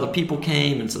bunch of other people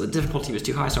came, and so the difficulty was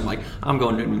too high. So I'm like, I'm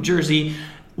going to New Jersey.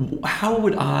 How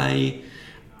would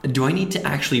do I need to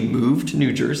actually move to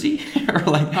New Jersey? Or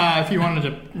like, if you wanted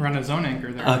to run a zone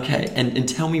anchor there. Okay, and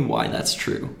tell me why that's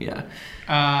true. Yeah.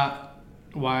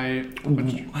 Why?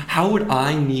 How would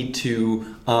I need to?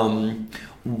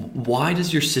 Why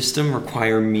does your system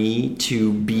require me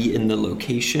to be in the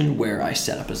location where I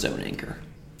set up a zone anchor?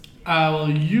 Well,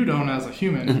 you don't as a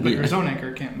human, but your zone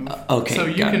anchor can't move. Okay. So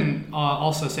you can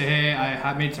also say, hey, I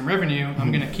have made some revenue.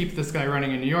 I'm going to keep this guy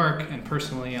running in New York, and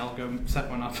personally, I'll go set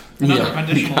one up, another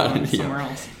additional one somewhere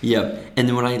else. Yep. And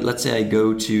then let's say I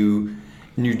go to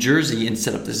New Jersey and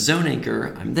set up the zone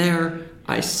anchor, I'm there.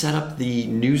 I set up the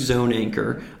new zone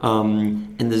anchor,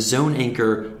 and the zone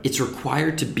anchor, it's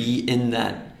required to be in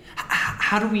that.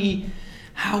 How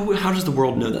does the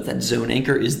world know that zone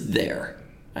anchor is there,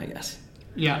 I guess?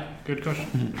 Yeah, good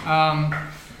question.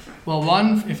 Well,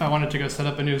 one, if I wanted to go set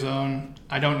up a new zone,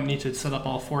 I don't need to set up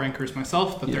all 4 anchors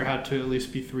myself, but there had to at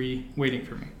least be 3 waiting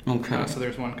for me. Okay. So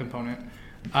there's one component.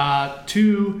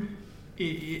 2,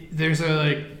 there's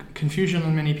a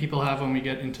confusion many people have when we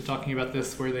get into talking about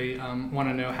this, where they want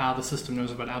to know how the system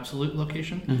knows about absolute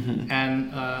location.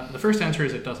 And the first answer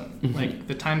is it doesn't. Like,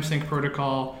 the time sync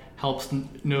protocol helps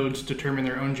nodes determine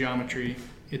their own geometry.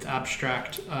 It's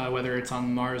abstract, whether it's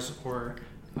on Mars or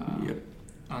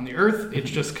on the Earth. It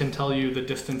just can tell you the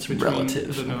distance between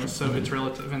the nodes, so it's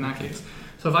relative in that case.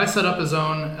 So if I set up a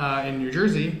zone in New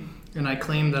Jersey, and I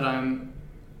claim that I'm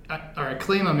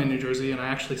in New Jersey, and I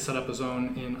actually set up a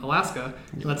zone in Alaska.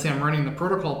 Let's say I'm running the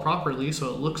protocol properly,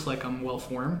 so it looks like I'm well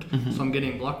formed, so I'm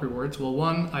getting block rewards. Well,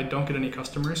 one, I don't get any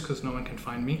customers because no one can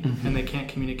find me, and they can't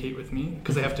communicate with me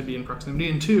because they have to be in proximity.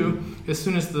 And 2, as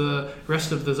soon as the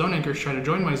rest of the zone anchors try to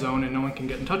join my zone and no one can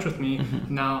get in touch with me,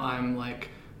 now I'm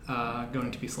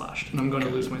going to be slashed, and I'm going to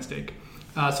lose my stake.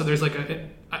 So there's a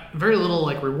very little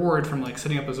reward from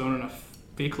setting up a zone in a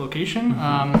fake location,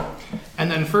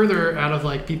 and then further, out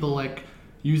of people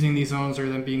using these zones or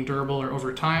them being durable or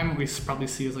over time, we probably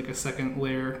see as a second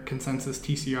layer consensus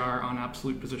TCR on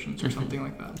absolute positions or something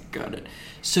like that. Got it.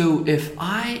 So if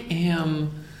I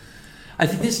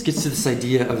think this gets to this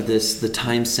idea of the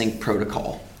time sync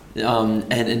protocol.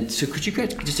 And so could you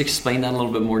guys just explain that a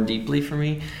little bit more deeply for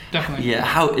me? Definitely.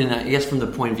 Yeah. And I guess from the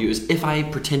point of view is, if I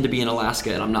pretend to be in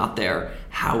Alaska and I'm not there,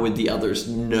 how would the others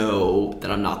know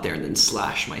that I'm not there and then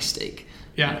slash my stake?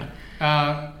 Yeah.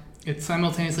 It's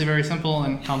simultaneously very simple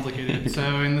and complicated.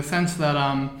 So in the sense that,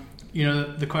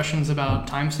 the questions about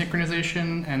time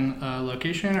synchronization and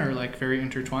location are very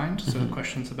intertwined. So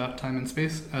questions about time and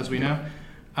space, as we know.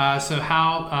 So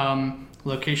how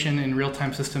location in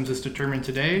real-time systems is determined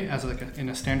today, as in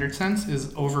a standard sense,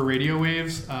 is over radio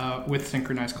waves with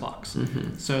synchronized clocks.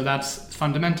 So that's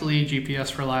fundamentally,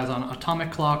 GPS relies on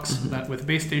atomic clocks that with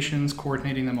base stations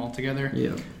coordinating them all together.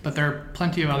 Yeah. But there are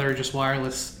plenty of other just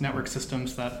wireless network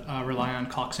systems that rely on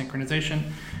clock synchronization.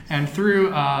 And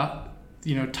through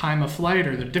time of flight,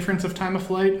 or the difference of time of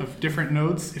flight of different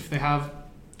nodes, if they have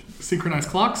synchronized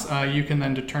clocks, you can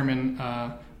then determine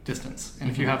distance. And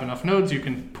if you have enough nodes, you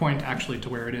can point actually to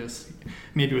where it is.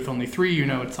 Maybe with only 3,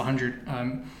 it's 100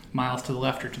 miles to the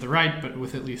left or to the right, but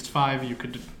with at least 5, you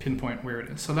could pinpoint where it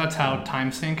is. So that's how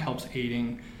time sync helps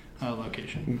aiding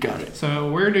location. Got it.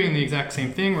 So we're doing the exact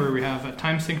same thing, where we have a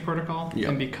time sync protocol,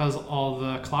 and because all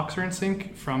the clocks are in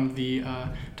sync from the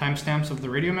timestamps of the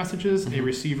radio messages, a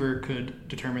receiver could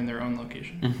determine their own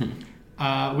location.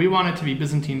 We want it to be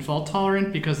Byzantine fault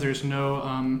tolerant because there's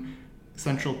no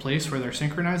central place where they're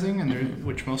synchronizing, and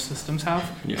which most systems have.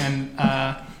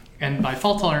 And by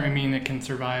fault tolerant, I mean it can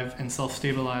survive and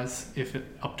self-stabilize if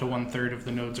up to 1/3 of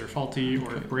the nodes are faulty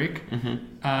or break.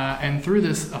 And through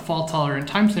this fault tolerant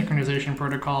time synchronization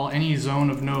protocol, any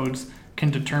zone of nodes can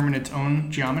determine its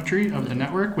own geometry of the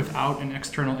network without an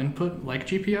external input like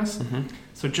GPS.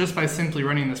 So just by simply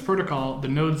running this protocol, the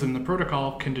nodes in the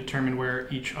protocol can determine where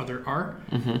each other are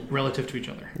relative to each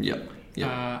other.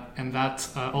 And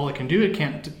that's all it can do. It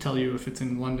can't tell you if it's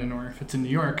in London or if it's in New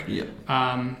York.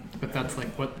 But that's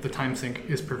what the time sync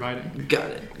is providing. Got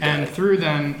it. And through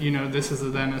then, this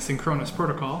is then a synchronous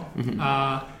protocol.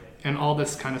 And all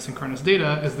this kind of synchronous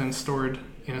data is then stored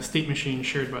in a state machine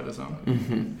shared by the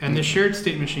zone. And this shared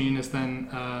state machine is then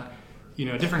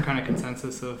a different kind of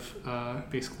consensus of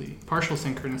basically partial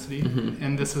synchronicity.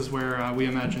 And this is where we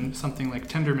imagine something like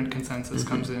Tendermint consensus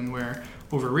comes in, where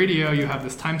over radio you have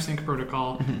this time sync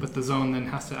protocol, but the zone then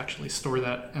has to actually store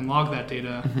that and log that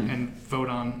data and vote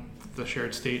on the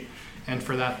shared state. And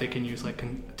for that they can use like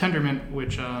Tendermint,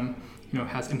 which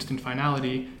has instant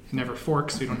finality. It never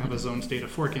forks, so you don't have a zone's data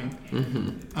forking.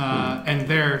 And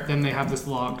then they have this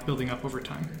log building up over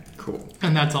time. Cool.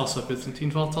 And that's also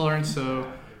Byzantine fault tolerance. So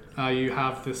you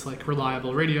have this like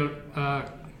reliable radio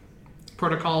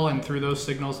protocol, and through those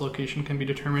signals location can be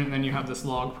determined. And then you have this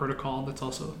log protocol that's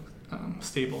also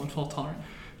stable and fault tolerant.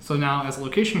 So now as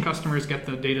location customers get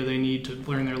the data they need to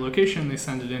learn their location, they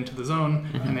send it into the zone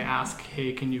and they ask,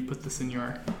 hey, can you put this in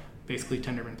your basically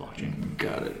Tendermint blockchain?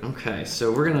 Got it. Okay,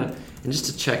 so we're gonna, and just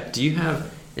to check, do you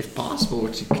have, if possible,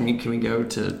 can we go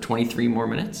to 23 more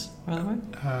minutes, by the way?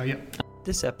 Yeah.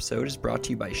 This episode is brought to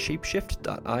you by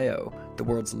Shapeshift.io, the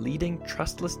world's leading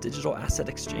trustless digital asset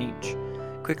exchange.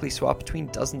 Quickly swap between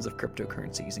dozens of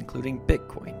cryptocurrencies, including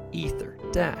Bitcoin, Ether,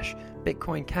 Dash,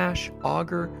 Bitcoin Cash,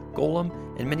 Augur, Golem,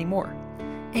 and many more.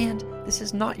 And this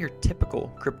is not your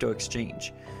typical crypto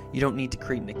exchange. You don't need to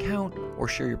create an account or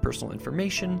share your personal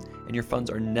information, and your funds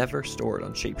are never stored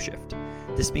on Shapeshift.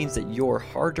 This means that your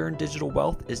hard-earned digital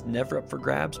wealth is never up for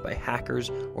grabs by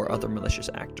hackers or other malicious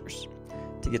actors.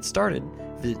 To get started,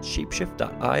 visit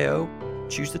Shapeshift.io,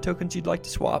 choose the tokens you'd like to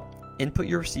swap, input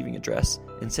your receiving address,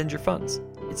 and send your funds.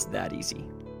 It's that easy.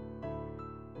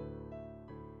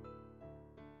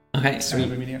 Okay,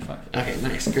 sweet. Okay,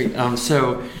 nice, great.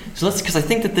 So let's, because I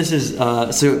think that this is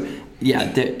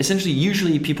essentially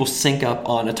usually people sync up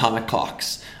on atomic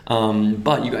clocks,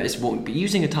 but you guys won't be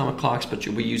using atomic clocks, but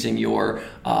you'll be using your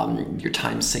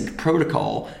time sync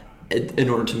protocol in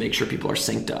order to make sure people are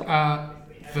synced up.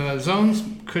 The zones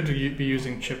could be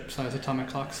using chip-size atomic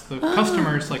clocks. The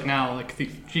customers, like now, like the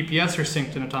GPS are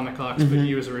synced in atomic clocks, but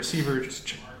you as a receiver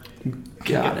just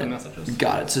Got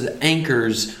it. So the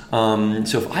anchors.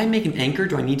 So if I make an anchor,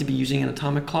 do I need to be using an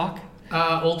atomic clock?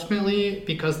 Ultimately,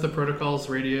 because the protocol is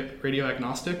radio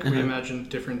agnostic, we imagine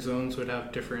different zones would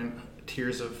have different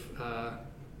tiers of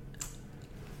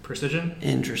precision.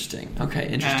 Interesting.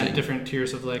 And different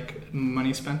tiers of like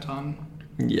money spent on.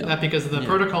 Yeah. That because the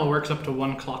protocol works up to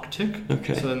one clock tick.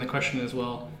 Okay. So then the question is,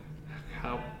 well,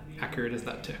 how accurate is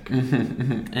that tick?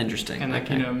 Interesting. And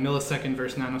millisecond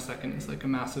versus nanosecond is like a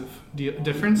massive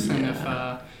difference. And if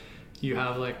you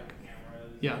have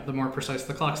the more precise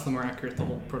the clocks, the more accurate the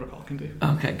whole protocol can be.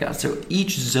 Okay, got it. So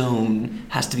each zone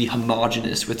has to be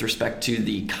homogeneous with respect to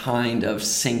the kind of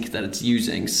sync that it's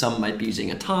using. Some might be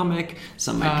using atomic,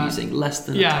 some might be using less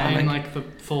than atomic. Yeah, and like the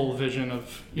full vision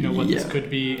of what this could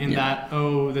be in that,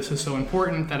 this is so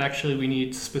important that actually we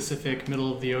need specific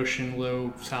middle of the ocean,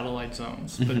 low satellite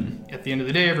zones. But at the end of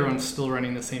the day, everyone's still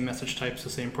running the same message types, the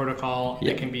same protocol.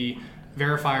 It can be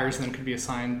verifiers and then could be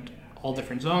assigned all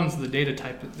different zones. The data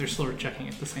type, they're still checking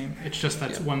it the same. It's just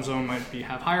that one zone might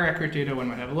have higher accurate data, one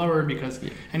might have lower, and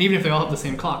even if they all have the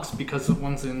same clocks, because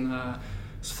one's in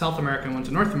South America and one's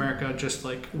in North America, just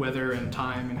like weather and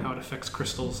time and how it affects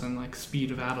crystals and like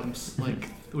speed of atoms. Like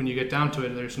when you get down to it,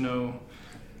 there's no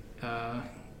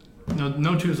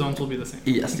two zones will be the same.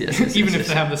 Yes, even if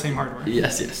they have the same hardware.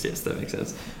 Yes, that makes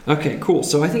sense. Okay, cool.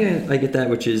 So I think I get that,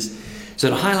 which is, so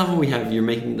at a high level, you're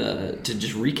making to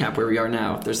just recap where we are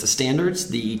now. There's the standards,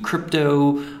 the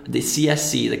crypto, the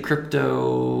CSC, the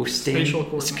crypto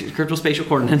spatial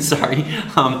coordinates, sorry.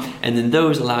 And then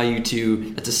those allow you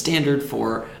to, that's a standard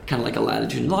for kind of like a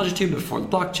latitude and longitude before the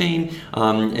blockchain.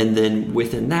 And then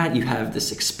within that, you have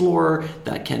this explorer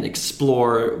that can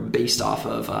explore based off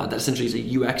of, that essentially is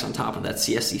a UX on top of that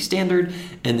CSC standard.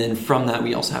 And then from that,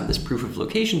 we also have this proof of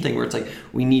location thing where it's like,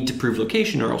 we need to prove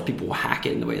location or else people will hack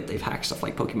it in the way that they've hacked stuff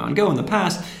like Pokemon Go in the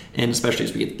past, and especially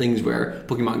as we get things where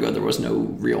Pokemon Go, there was no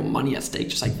real money at stake,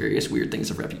 just like various weird things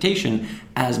of reputation.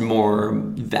 As more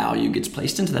value gets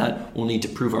placed into that, we'll need to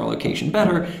prove our location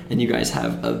better, and you guys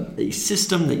have a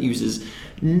system that uses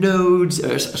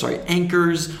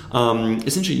anchors.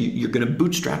 Essentially, you're going to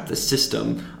bootstrap the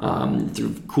system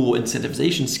through cool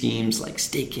incentivization schemes like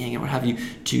staking and what have you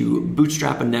to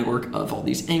bootstrap a network of all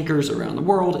these anchors around the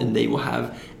world, and they will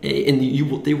have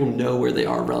they will know where they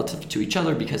are relative to each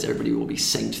other because everybody will be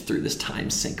synced through this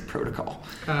time sync protocol.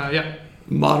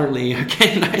 Moderately,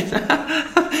 okay, nice.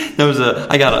 That was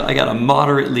I got a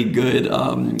moderately good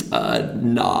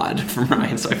nod from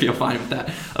Ryan, so I feel fine with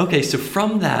that. Okay, so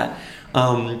from that,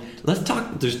 let's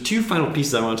talk. There's two final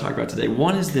pieces I want to talk about today.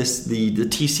 One is the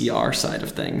TCR side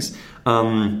of things.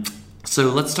 So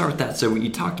let's start with that. So you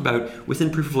talked about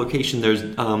within proof of location, there's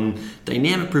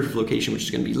dynamic proof of location, which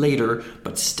is going to be later,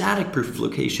 but static proof of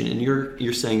location, and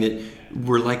you're saying that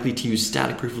we're likely to use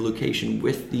static proof of location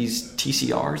with these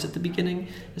TCRs at the beginning.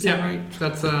 Is that right?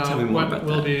 That's what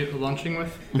we'll be launching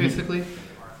with, basically.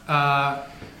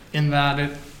 In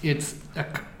that it's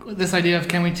this idea of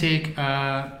can we take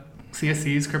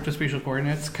CSCs, cryptospatial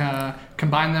coordinates,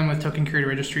 combine them with token curated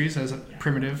registries as a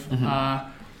primitive,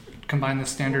 combine the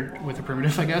standard with a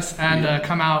primitive, I guess, and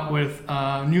come out with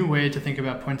a new way to think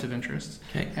about points of interest.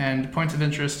 Okay. And points of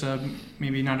interest,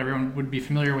 maybe not everyone would be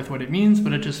familiar with what it means,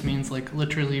 but it just means like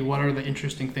literally what are the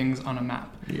interesting things on a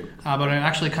map. Yeah. But it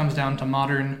actually comes down to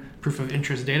modern proof of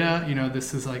interest data.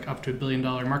 This is like up to $1 billion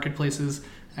marketplaces,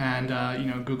 and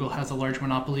Google has a large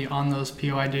monopoly on those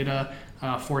POI data.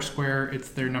 Foursquare, it's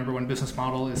their number one business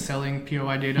model is selling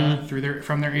POI data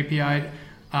from their API,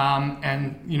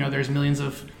 and there's millions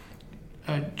of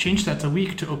change sets a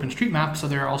week to OpenStreetMap, so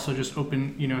there are also just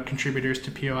open contributors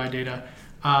to POI data.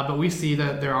 But we see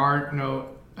that there are no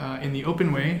in the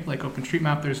open way, like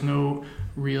OpenStreetMap, there's no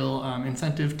real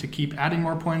incentive to keep adding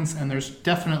more points, and there's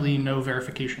definitely no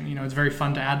verification. It's very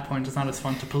fun to add points. It's not as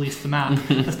fun to police the map,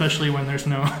 especially when there's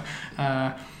no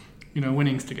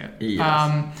winnings to get.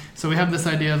 Yes. So we have this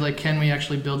idea of like, can we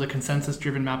actually build a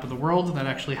consensus-driven map of the world that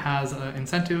actually has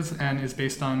incentives and is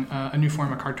based on a new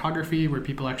form of cartography where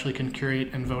people actually can curate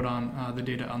and vote on the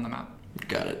data on the map.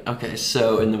 Got it. Okay,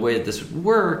 so in the way that this would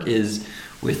work is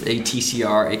with a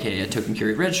TCR, aka a token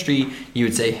curated registry, you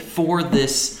would say for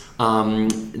this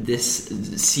this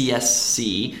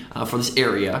CSC for this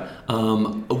area,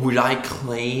 would I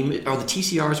claim, are the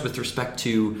TCRs with respect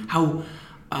to how,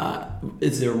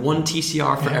 is there one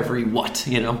TCR for every what,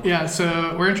 Yeah,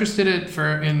 so we're interested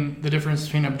in the difference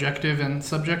between objective and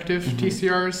subjective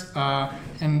TCRs.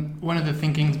 And one of the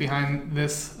thinkings behind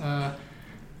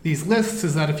these lists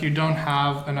is that if you don't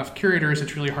have enough curators,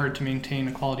 it's really hard to maintain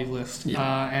a quality list.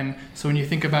 Yeah. And so when you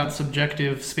think about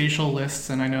subjective spatial lists,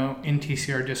 and I know in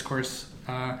TCR discourse,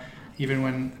 even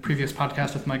when previous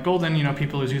podcast with Mike Golden,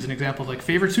 people always use an example of like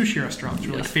favorite sushi restaurants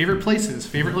or like favorite places,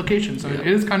 favorite locations. So it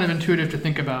is kind of intuitive to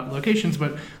think about locations,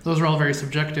 but those are all very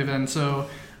subjective. And so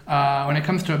when it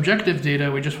comes to objective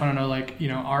data, we just want to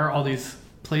know are all these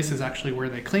places actually where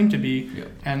they claim to be?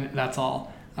 And that's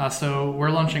all. So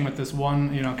we're launching with this one,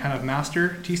 kind of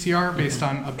master TCR based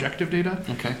on objective data.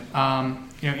 Okay.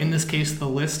 In this case, the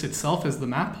list itself is the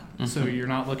map. So you're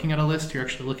not looking at a list, you're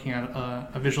actually looking at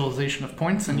a visualization of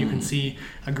points, and you can see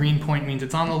a green point means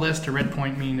it's on the list, a red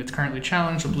point means it's currently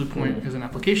challenged, a blue point is an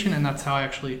application, and that's how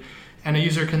and a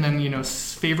user can then,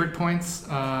 favorite points,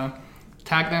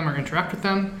 tag them or interact with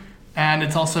them, and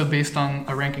it's also based on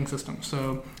a ranking system.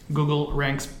 So Google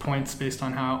ranks points based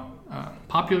on how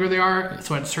popular they are.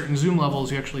 So at certain zoom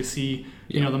levels, you actually see,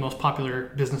 the most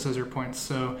popular businesses or points.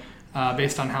 So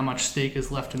based on how much stake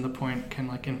is left in the point can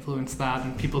influence that,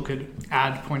 and people could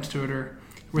add points to it or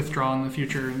withdraw in the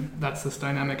future, and that's this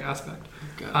dynamic aspect.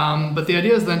 But the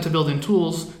idea is then to build in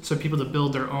tools so people to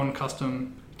build their own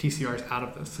custom TCRs out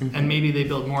of this. And maybe they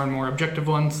build more and more objective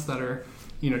ones that are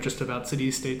just about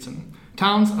cities, states, and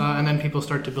towns, and then people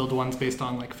start to build ones based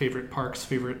on favorite parks,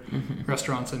 favorite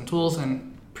restaurants and tools,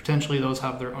 and potentially those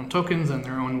have their own tokens and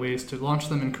their own ways to launch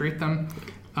them and create them.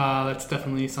 That's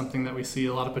definitely something that we see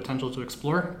a lot of potential to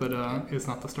explore, but is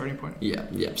not the starting point.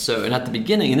 Yeah. So, and at the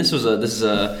beginning, and this is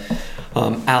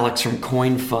Alex from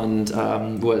Coin Fund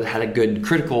had a good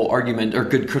critical argument or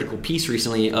good critical piece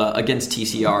recently against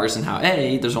TCRs and how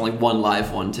there's only one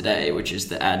live one today, which is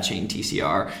the ad chain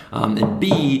TCR, and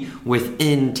B,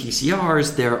 within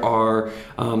TCRs there are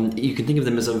you can think of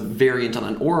them as a variant on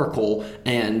an oracle,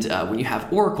 and when you have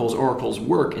oracles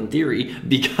work in theory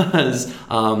because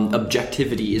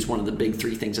objectivity is one of the big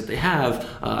three things that they have.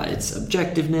 It's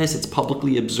objectiveness, it's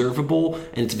publicly observable,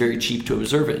 and it's very cheap to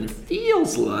observe it. And it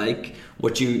feels like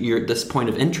this point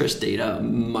of interest data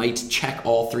might check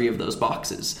all three of those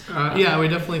boxes. Yeah, we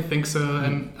definitely think so.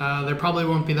 And there probably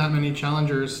won't be that many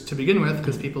challengers to begin with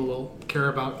because people will care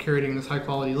about curating this high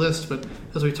quality list. But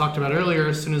as we talked about earlier,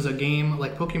 as soon as a game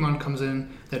like Pokemon comes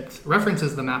in that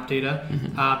references the map data,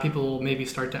 people will maybe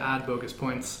start to add bogus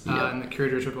points, and the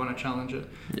curators would want to challenge it.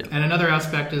 And another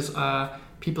aspect is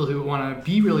people who want to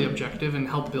be really objective and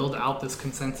help build out this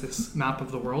consensus map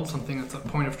of the world, something that's a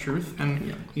point of truth.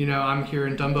 And I'm here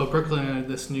in Dumbo, Brooklyn, and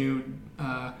this new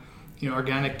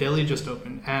organic deli just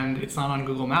opened, and it's not on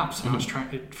Google Maps. I was trying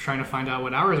to find out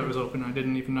what hours it was open. I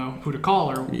didn't even know who to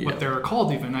call or what they were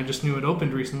called even. I just knew it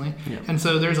opened recently. And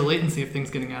so there's a latency of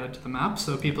things getting added to the map,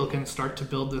 so people can start to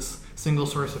build this single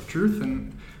source of truth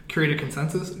and create a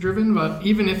consensus driven. But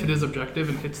even if it is objective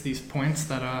and hits these points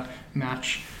that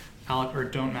match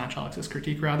don't match Alex's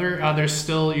critique rather. There's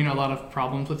still a lot of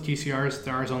problems with TCRs.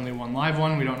 There is only one live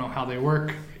one. We don't know how they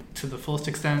work to the fullest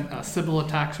extent. Sybil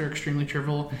attacks are extremely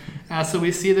trivial. So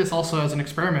we see this also as an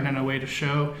experiment and a way to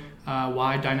show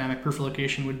why dynamic proof of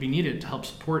location would be needed to help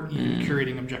support even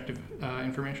curating objective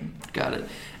information. Got it.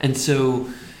 And so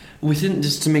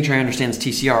just to make sure I understand this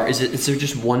TCR, is there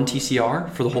just one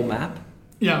TCR for the whole map?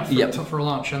 Yeah, for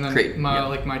launch, and then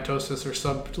mitosis or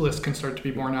sublist can start to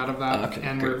be born out of that.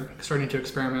 We're starting to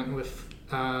experiment with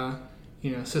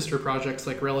sister projects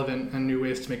like Relevant and new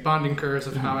ways to make bonding curves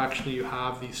of how actually you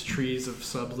have these trees of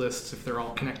sublists if they're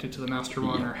all connected to the master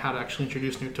one, or how to actually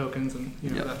introduce new tokens, and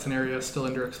that's an area still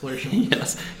under exploration.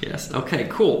 Yes. Okay,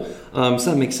 cool. So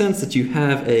that makes sense that you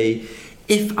have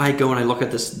if I go and I look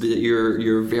at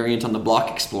your variant on the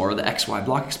Block Explorer, the XY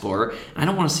Block Explorer, I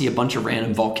don't want to see a bunch of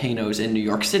random volcanoes in New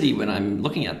York City when I'm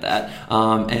looking at that,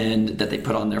 and that they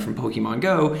put on there from Pokemon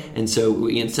Go. And so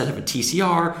we instead have a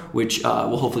TCR, which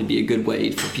will hopefully be a good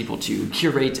way for people to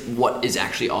curate what is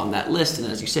actually on that list.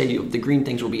 And as you say, the green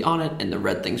things will be on it and the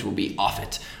red things will be off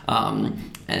it.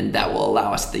 And that will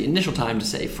allow us the initial time to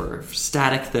say for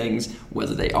static things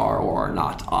whether they are or are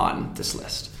not on this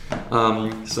list.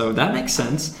 So that makes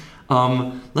sense.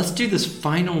 Let's do this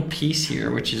final piece here,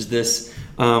 which is this.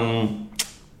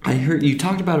 I heard you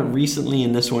talked about it recently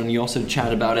in this one. You also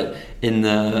chatted about it in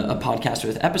a podcast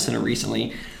with Epicenter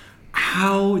recently.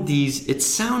 How it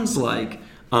sounds like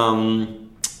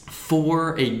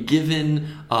for a given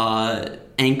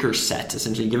anchor set,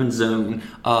 essentially a given zone,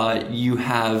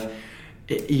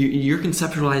 you're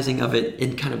conceptualizing of it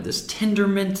in kind of this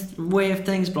Tendermint way of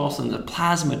things, but also in the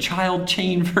plasma child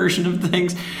chain version of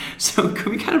things. So could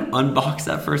we kind of unbox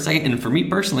that for a second? And for me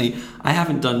personally, I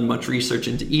haven't done much research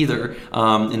into either,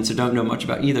 and so don't know much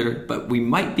about either, but we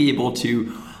might be able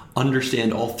to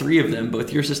understand all three of them,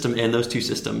 both your system and those two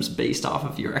systems, based off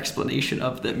of your explanation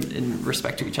of them in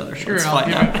respect to each other. Sure, I'll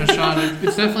give it a shot.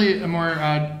 It's definitely a more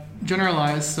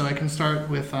generalized, so I can start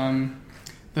with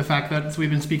the fact that we've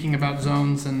been speaking about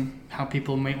zones and how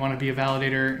people might want to be a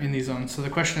validator in these zones. So the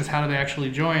question is, how do they actually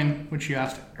join, which you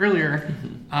asked earlier.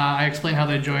 I explained how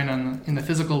they join in the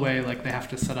physical way, like they have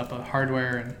to set up a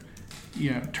hardware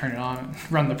and turn it on and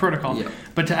run the protocol. Yeah.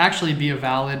 But to actually be a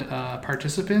valid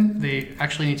participant, they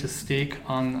actually need to stake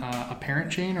on a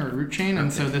parent chain or a root chain.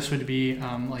 And so this would be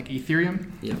like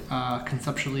Ethereum. Yeah.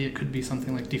 Conceptually, it could be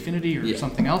something like Dfinity or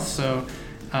something else. So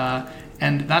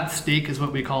and that stake is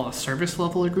what we call a service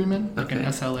level agreement, like an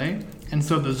SLA. And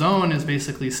so the zone is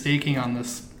basically staking on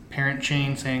this parent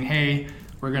chain saying, hey,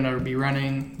 we're going to be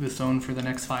running this zone for the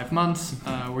next 5 months.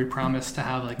 We promise to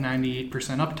have like 98%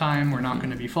 uptime. We're not going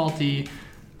to be faulty.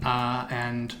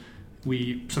 And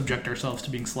we subject ourselves to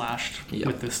being slashed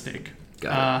with this stake.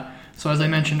 So as I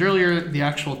mentioned earlier, the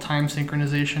actual time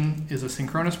synchronization is a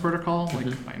synchronous protocol,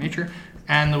 like by nature.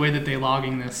 And the way that they're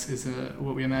logging this is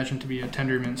what we imagine to be a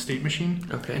Tendermint state machine.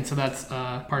 Okay. And so that's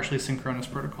partially synchronous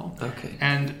protocol. Okay.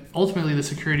 And ultimately, the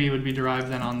security would be derived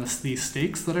then on these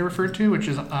stakes that I referred to, which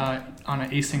is on an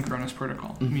asynchronous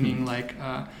protocol, meaning like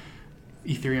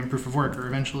Ethereum proof of work or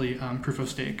eventually proof of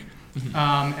stake.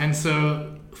 And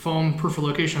so Foam proof of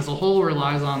location as a whole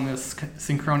relies on this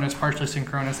synchronous, partially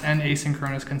synchronous, and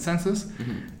asynchronous consensus.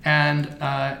 And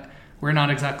we're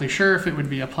not exactly sure if it would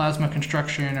be a plasma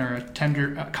construction or a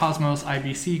Cosmos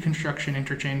IBC construction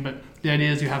interchain, but the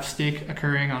idea is you have stake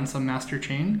occurring on some master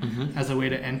chain as a way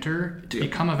to enter, to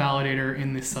become a validator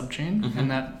in this subchain,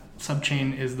 and that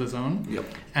subchain is the zone. Yep.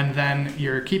 And then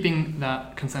you're keeping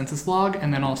that consensus log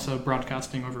and then also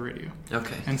broadcasting over radio.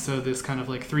 Okay. And so this kind of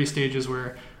like 3 stages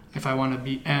where if I want to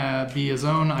be a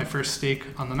zone, I first stake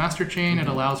on the master chain. It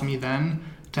allows me then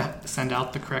to send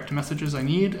out the correct messages I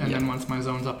need, and then once my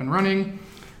zone's up and running,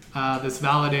 this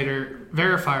verifier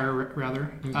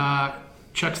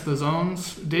checks the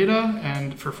zone's data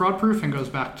and for fraud proof and goes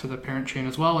back to the parent chain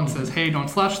as well and says, hey, don't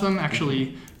slash them,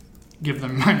 actually give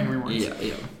them mining rewards.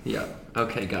 Yeah.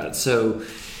 Okay, got it. So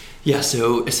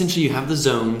essentially you have the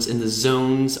zones, and the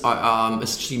zones are,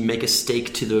 essentially make a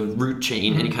stake to the root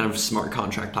chain, any kind of smart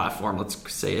contract platform, let's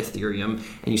say Ethereum,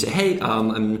 and you say, hey, I'm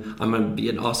going to be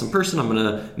an awesome person, I'm going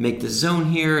to make this zone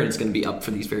here, and it's going to be up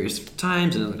for these various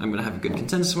times, and I'm going to have a good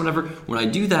consensus or whatever. When I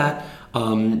do that,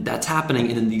 that's happening,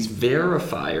 and then these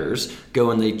verifiers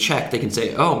go and they check. They can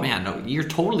say, oh man, no, you're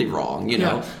totally wrong, you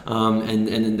know, and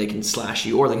then they can slash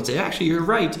you, or they can say, actually, you're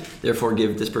right, therefore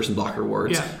give this person block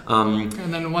rewards. And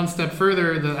then one step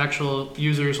further, the actual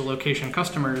users or location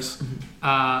customers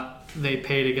they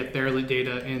pay to get their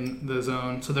data in the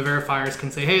zone. So the verifiers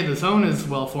can say, hey, the zone is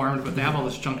well formed, but they have all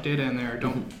this junk data in there.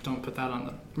 Don't put that on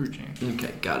the root chain.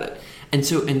 Okay, got it. And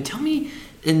tell me,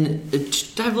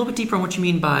 dive a little bit deeper on what you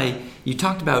mean by, you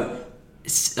talked about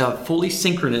a fully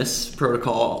synchronous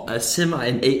protocol, a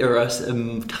kind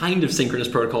of synchronous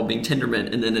protocol being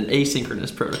Tendermint, and then an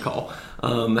asynchronous protocol.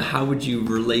 How would you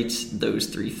relate those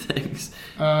three things?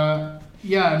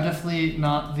 Yeah, I'm definitely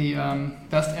not the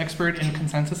best expert in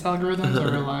consensus algorithms. I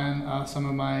rely on some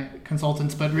of my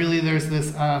consultants, but really there's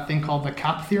this thing called the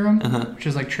CAP theorem, which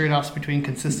is like trade-offs between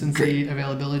consistency,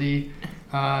 availability,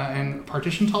 and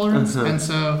partition tolerance. And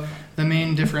so the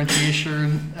main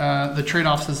differentiation, the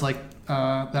trade-offs is like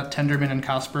that Tendermint and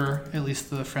Casper, at least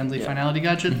the friendly finality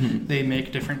gadget, they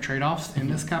make different trade-offs in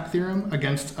this CAP theorem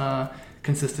against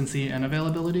consistency and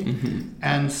availability.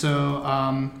 And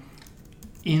so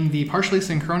in the partially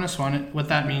synchronous one, what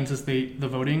that means is the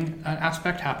voting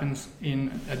aspect happens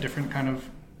in a different kind of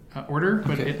order,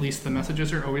 but at least the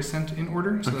messages are always sent in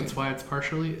order, so that's why it's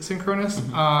partially synchronous.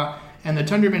 And the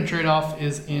Tendermint trade-off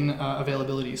is in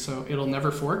availability, so it'll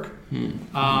never fork,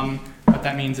 but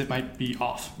that means it might be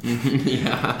off.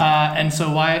 And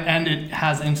it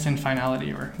has instant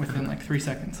finality, or within like 3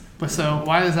 seconds. But so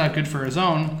why is that good for a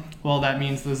zone? Well, that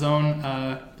means the zone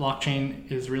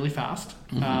blockchain is really fast.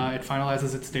 It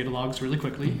finalizes its data logs really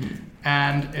quickly,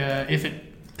 and if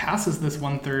it passes this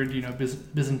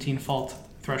 1/3, Byzantine fault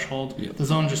threshold, the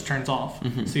zone just turns off.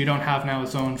 So you don't have now a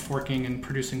zone forking and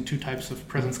producing two types of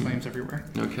presence claims everywhere.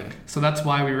 Okay. So that's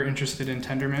why we were interested in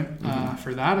Tendermint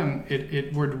for that, and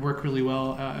it would work really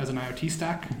well as an IoT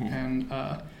stack, and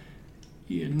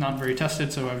not very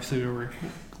tested. So obviously we were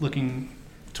looking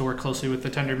to work closely with the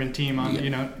Tendermint team on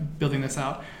building this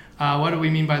out. What do we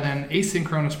mean by then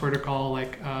asynchronous protocol,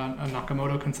 like a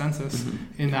Nakamoto consensus,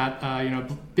 in that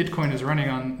Bitcoin is running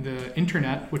on the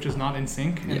internet, which is not in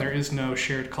sync, and there is no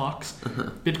shared clocks.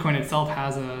 Bitcoin itself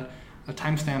has a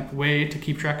timestamp way to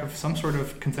keep track of some sort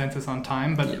of consensus on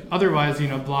time, but otherwise,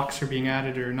 blocks are being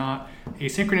added or not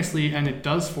asynchronously, and it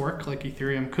does fork like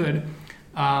Ethereum could.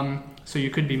 So you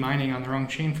could be mining on the wrong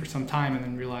chain for some time and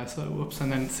then realize, whoops,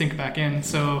 and then sync back in.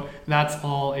 So that's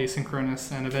all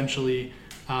asynchronous, and eventually,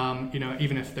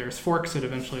 even if there's forks, it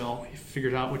eventually all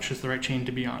figures out which is the right chain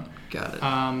to be on. Got it.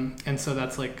 And so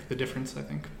that's like the difference, I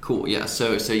think. Cool. Yeah.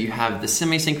 So you have the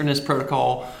semi-synchronous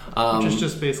protocol, which is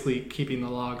just basically keeping the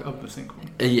log of the sync one.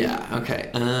 Yeah. Okay.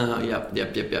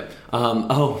 Yep.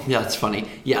 Oh, yeah. It's funny.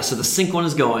 Yeah. So the sync one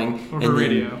is going over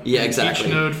radio. Yeah. Exactly.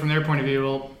 Each node, from their point of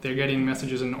view, they're getting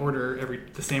messages in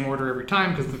the same order every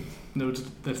time, because the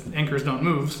anchors don't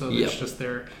move, so it's just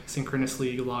they're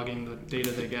synchronously logging the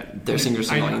data they get. They're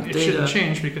synchronously logging the data. It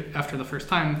shouldn't change after the first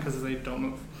time because they don't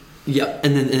move. Yeah,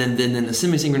 and then the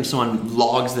semi-synchronous one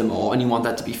logs them all, and you want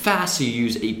that to be fast, so you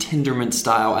use a Tendermint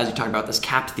style, as you talk about this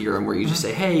CAP theorem, where you just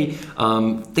say, hey,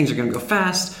 things are going to go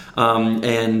fast,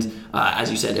 and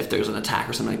as you said, if there's an attack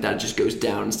or something like that, it just goes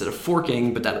down instead of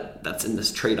forking, but that's in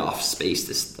this trade-off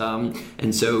space,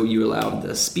 and so you allow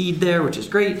the speed there, which is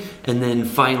great, and then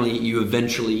finally you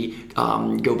eventually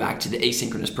go back to the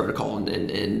asynchronous protocol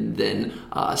and then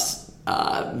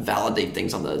validate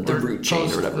things on the root chain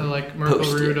or whatever. The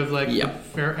Merkle root of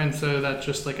and so that's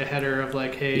just like a header of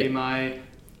hey, my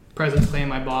presence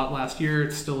claim I bought last year,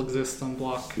 it still exists on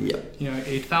block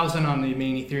 8,000 on the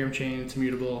main Ethereum chain. It's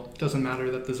immutable. It doesn't matter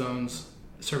that the zone's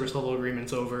service level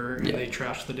agreement's over and they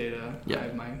trash the data.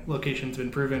 My location's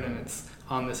been proven and it's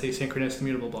on this asynchronous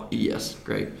immutable block. Yes,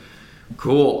 great.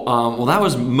 Cool. Well, that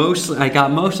was I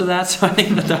got most of that, so I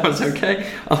think that was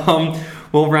okay.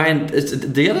 Well, Ryan,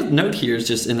 the other note here is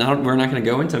just, and we're not going to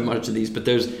go into much of these, but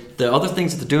there's the other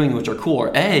things that they're doing which are cool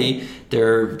are they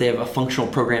have a functional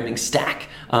programming stack,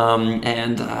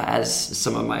 and as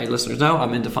some of my listeners know,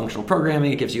 I'm into functional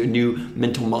programming. It gives you a new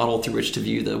mental model through which to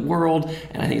view the world,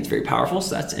 and I think it's very powerful,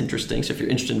 so that's interesting. So if you're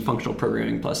interested in functional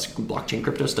programming plus blockchain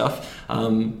crypto stuff,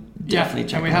 definitely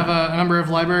check it out. And we have a number of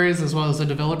libraries as well as a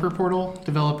developer portal,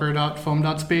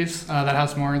 developer.foam.space, that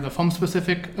has more of the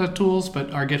foam-specific tools,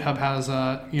 but our GitHub has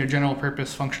general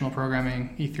purpose functional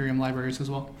programming Ethereum libraries as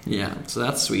well. Yeah, so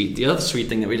that's sweet. The other sweet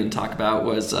thing that we didn't talk about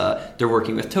was they're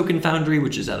working with Token Foundry,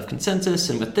 which is out of Consensus,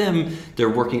 and with them, they're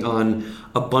working on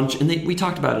a bunch, and we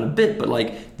talked about it a bit, but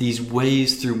these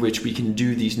ways through which we can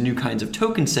do these new kinds of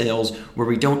token sales where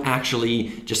we don't actually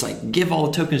just give all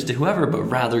the tokens to whoever, but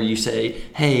rather you say,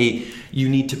 hey, you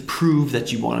need to prove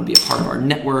that you want to be a part of our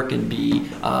network and be,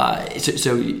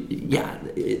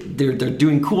 they're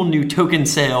doing cool new token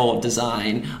sale design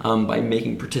design by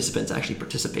making participants actually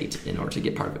participate in order to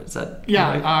get part of it. Is that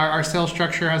right? Our sales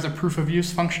structure has a proof of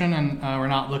use function, and we're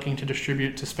not looking to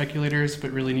distribute to speculators,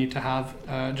 but really need to have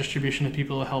distribution to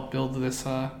people to help build this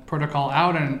protocol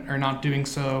out, and are not doing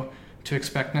so to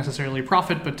expect necessarily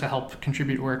profit, but to help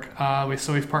contribute work.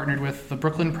 We've partnered with the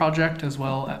Brooklyn Project as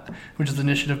well, which is an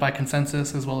initiative by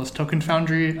Consensus, as well as Token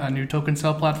Foundry, a new token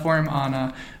sale platform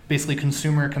on basically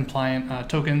consumer compliant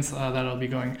tokens that'll be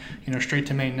going straight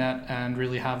to mainnet, and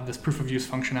really have this proof of use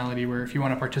functionality where if you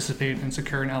want to participate and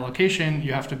secure an allocation,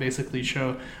 you have to basically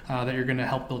show that you're going to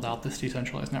help build out this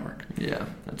decentralized network. Yeah,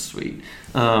 that's sweet.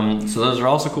 So those are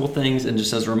also cool things. And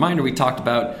just as a reminder, we talked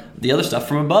about the other stuff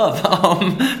from above,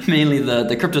 mainly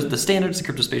the standards, the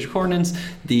crypto spatial coordinates,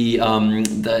 the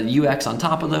UX on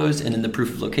top of those, and then the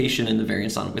proof of location and the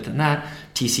variance on within that,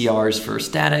 TCRs for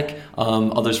static,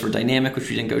 others for dynamic, which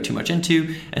we didn't go too much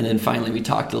into, and then finally we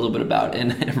talked a little bit about,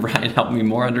 and Brian helped me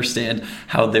more understand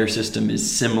how their system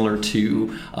is similar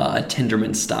to a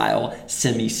Tendermint style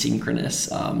semi-synchronous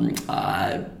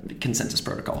consensus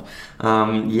protocol.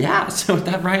 So with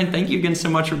that, Brian, thank you again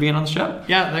so much for being on the show.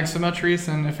 Yeah, thanks so much, Reese.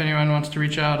 And if anyone wants to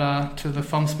reach out to the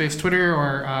Foam Space Twitter,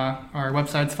 or our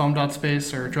website's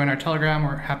foam.space, or join our Telegram,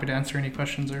 we're happy to answer any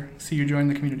questions or see you join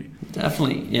the community.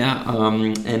 Definitely, yeah.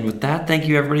 And with that, thank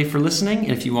you everybody for listening.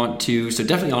 And if you want to, so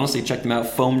definitely honestly check them out.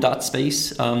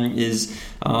 Foam.space is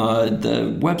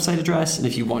the website address. And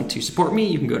if you want to support me,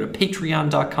 you can go to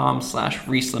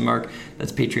patreon.com/ReeseLindmark.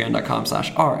 That's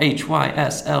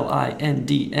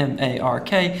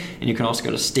patreon.com/RHYSLINDMARK. And you can also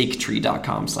go to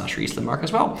staketree.com/ReeseLindmark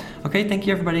as well. Okay, thank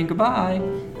you everybody, and goodbye.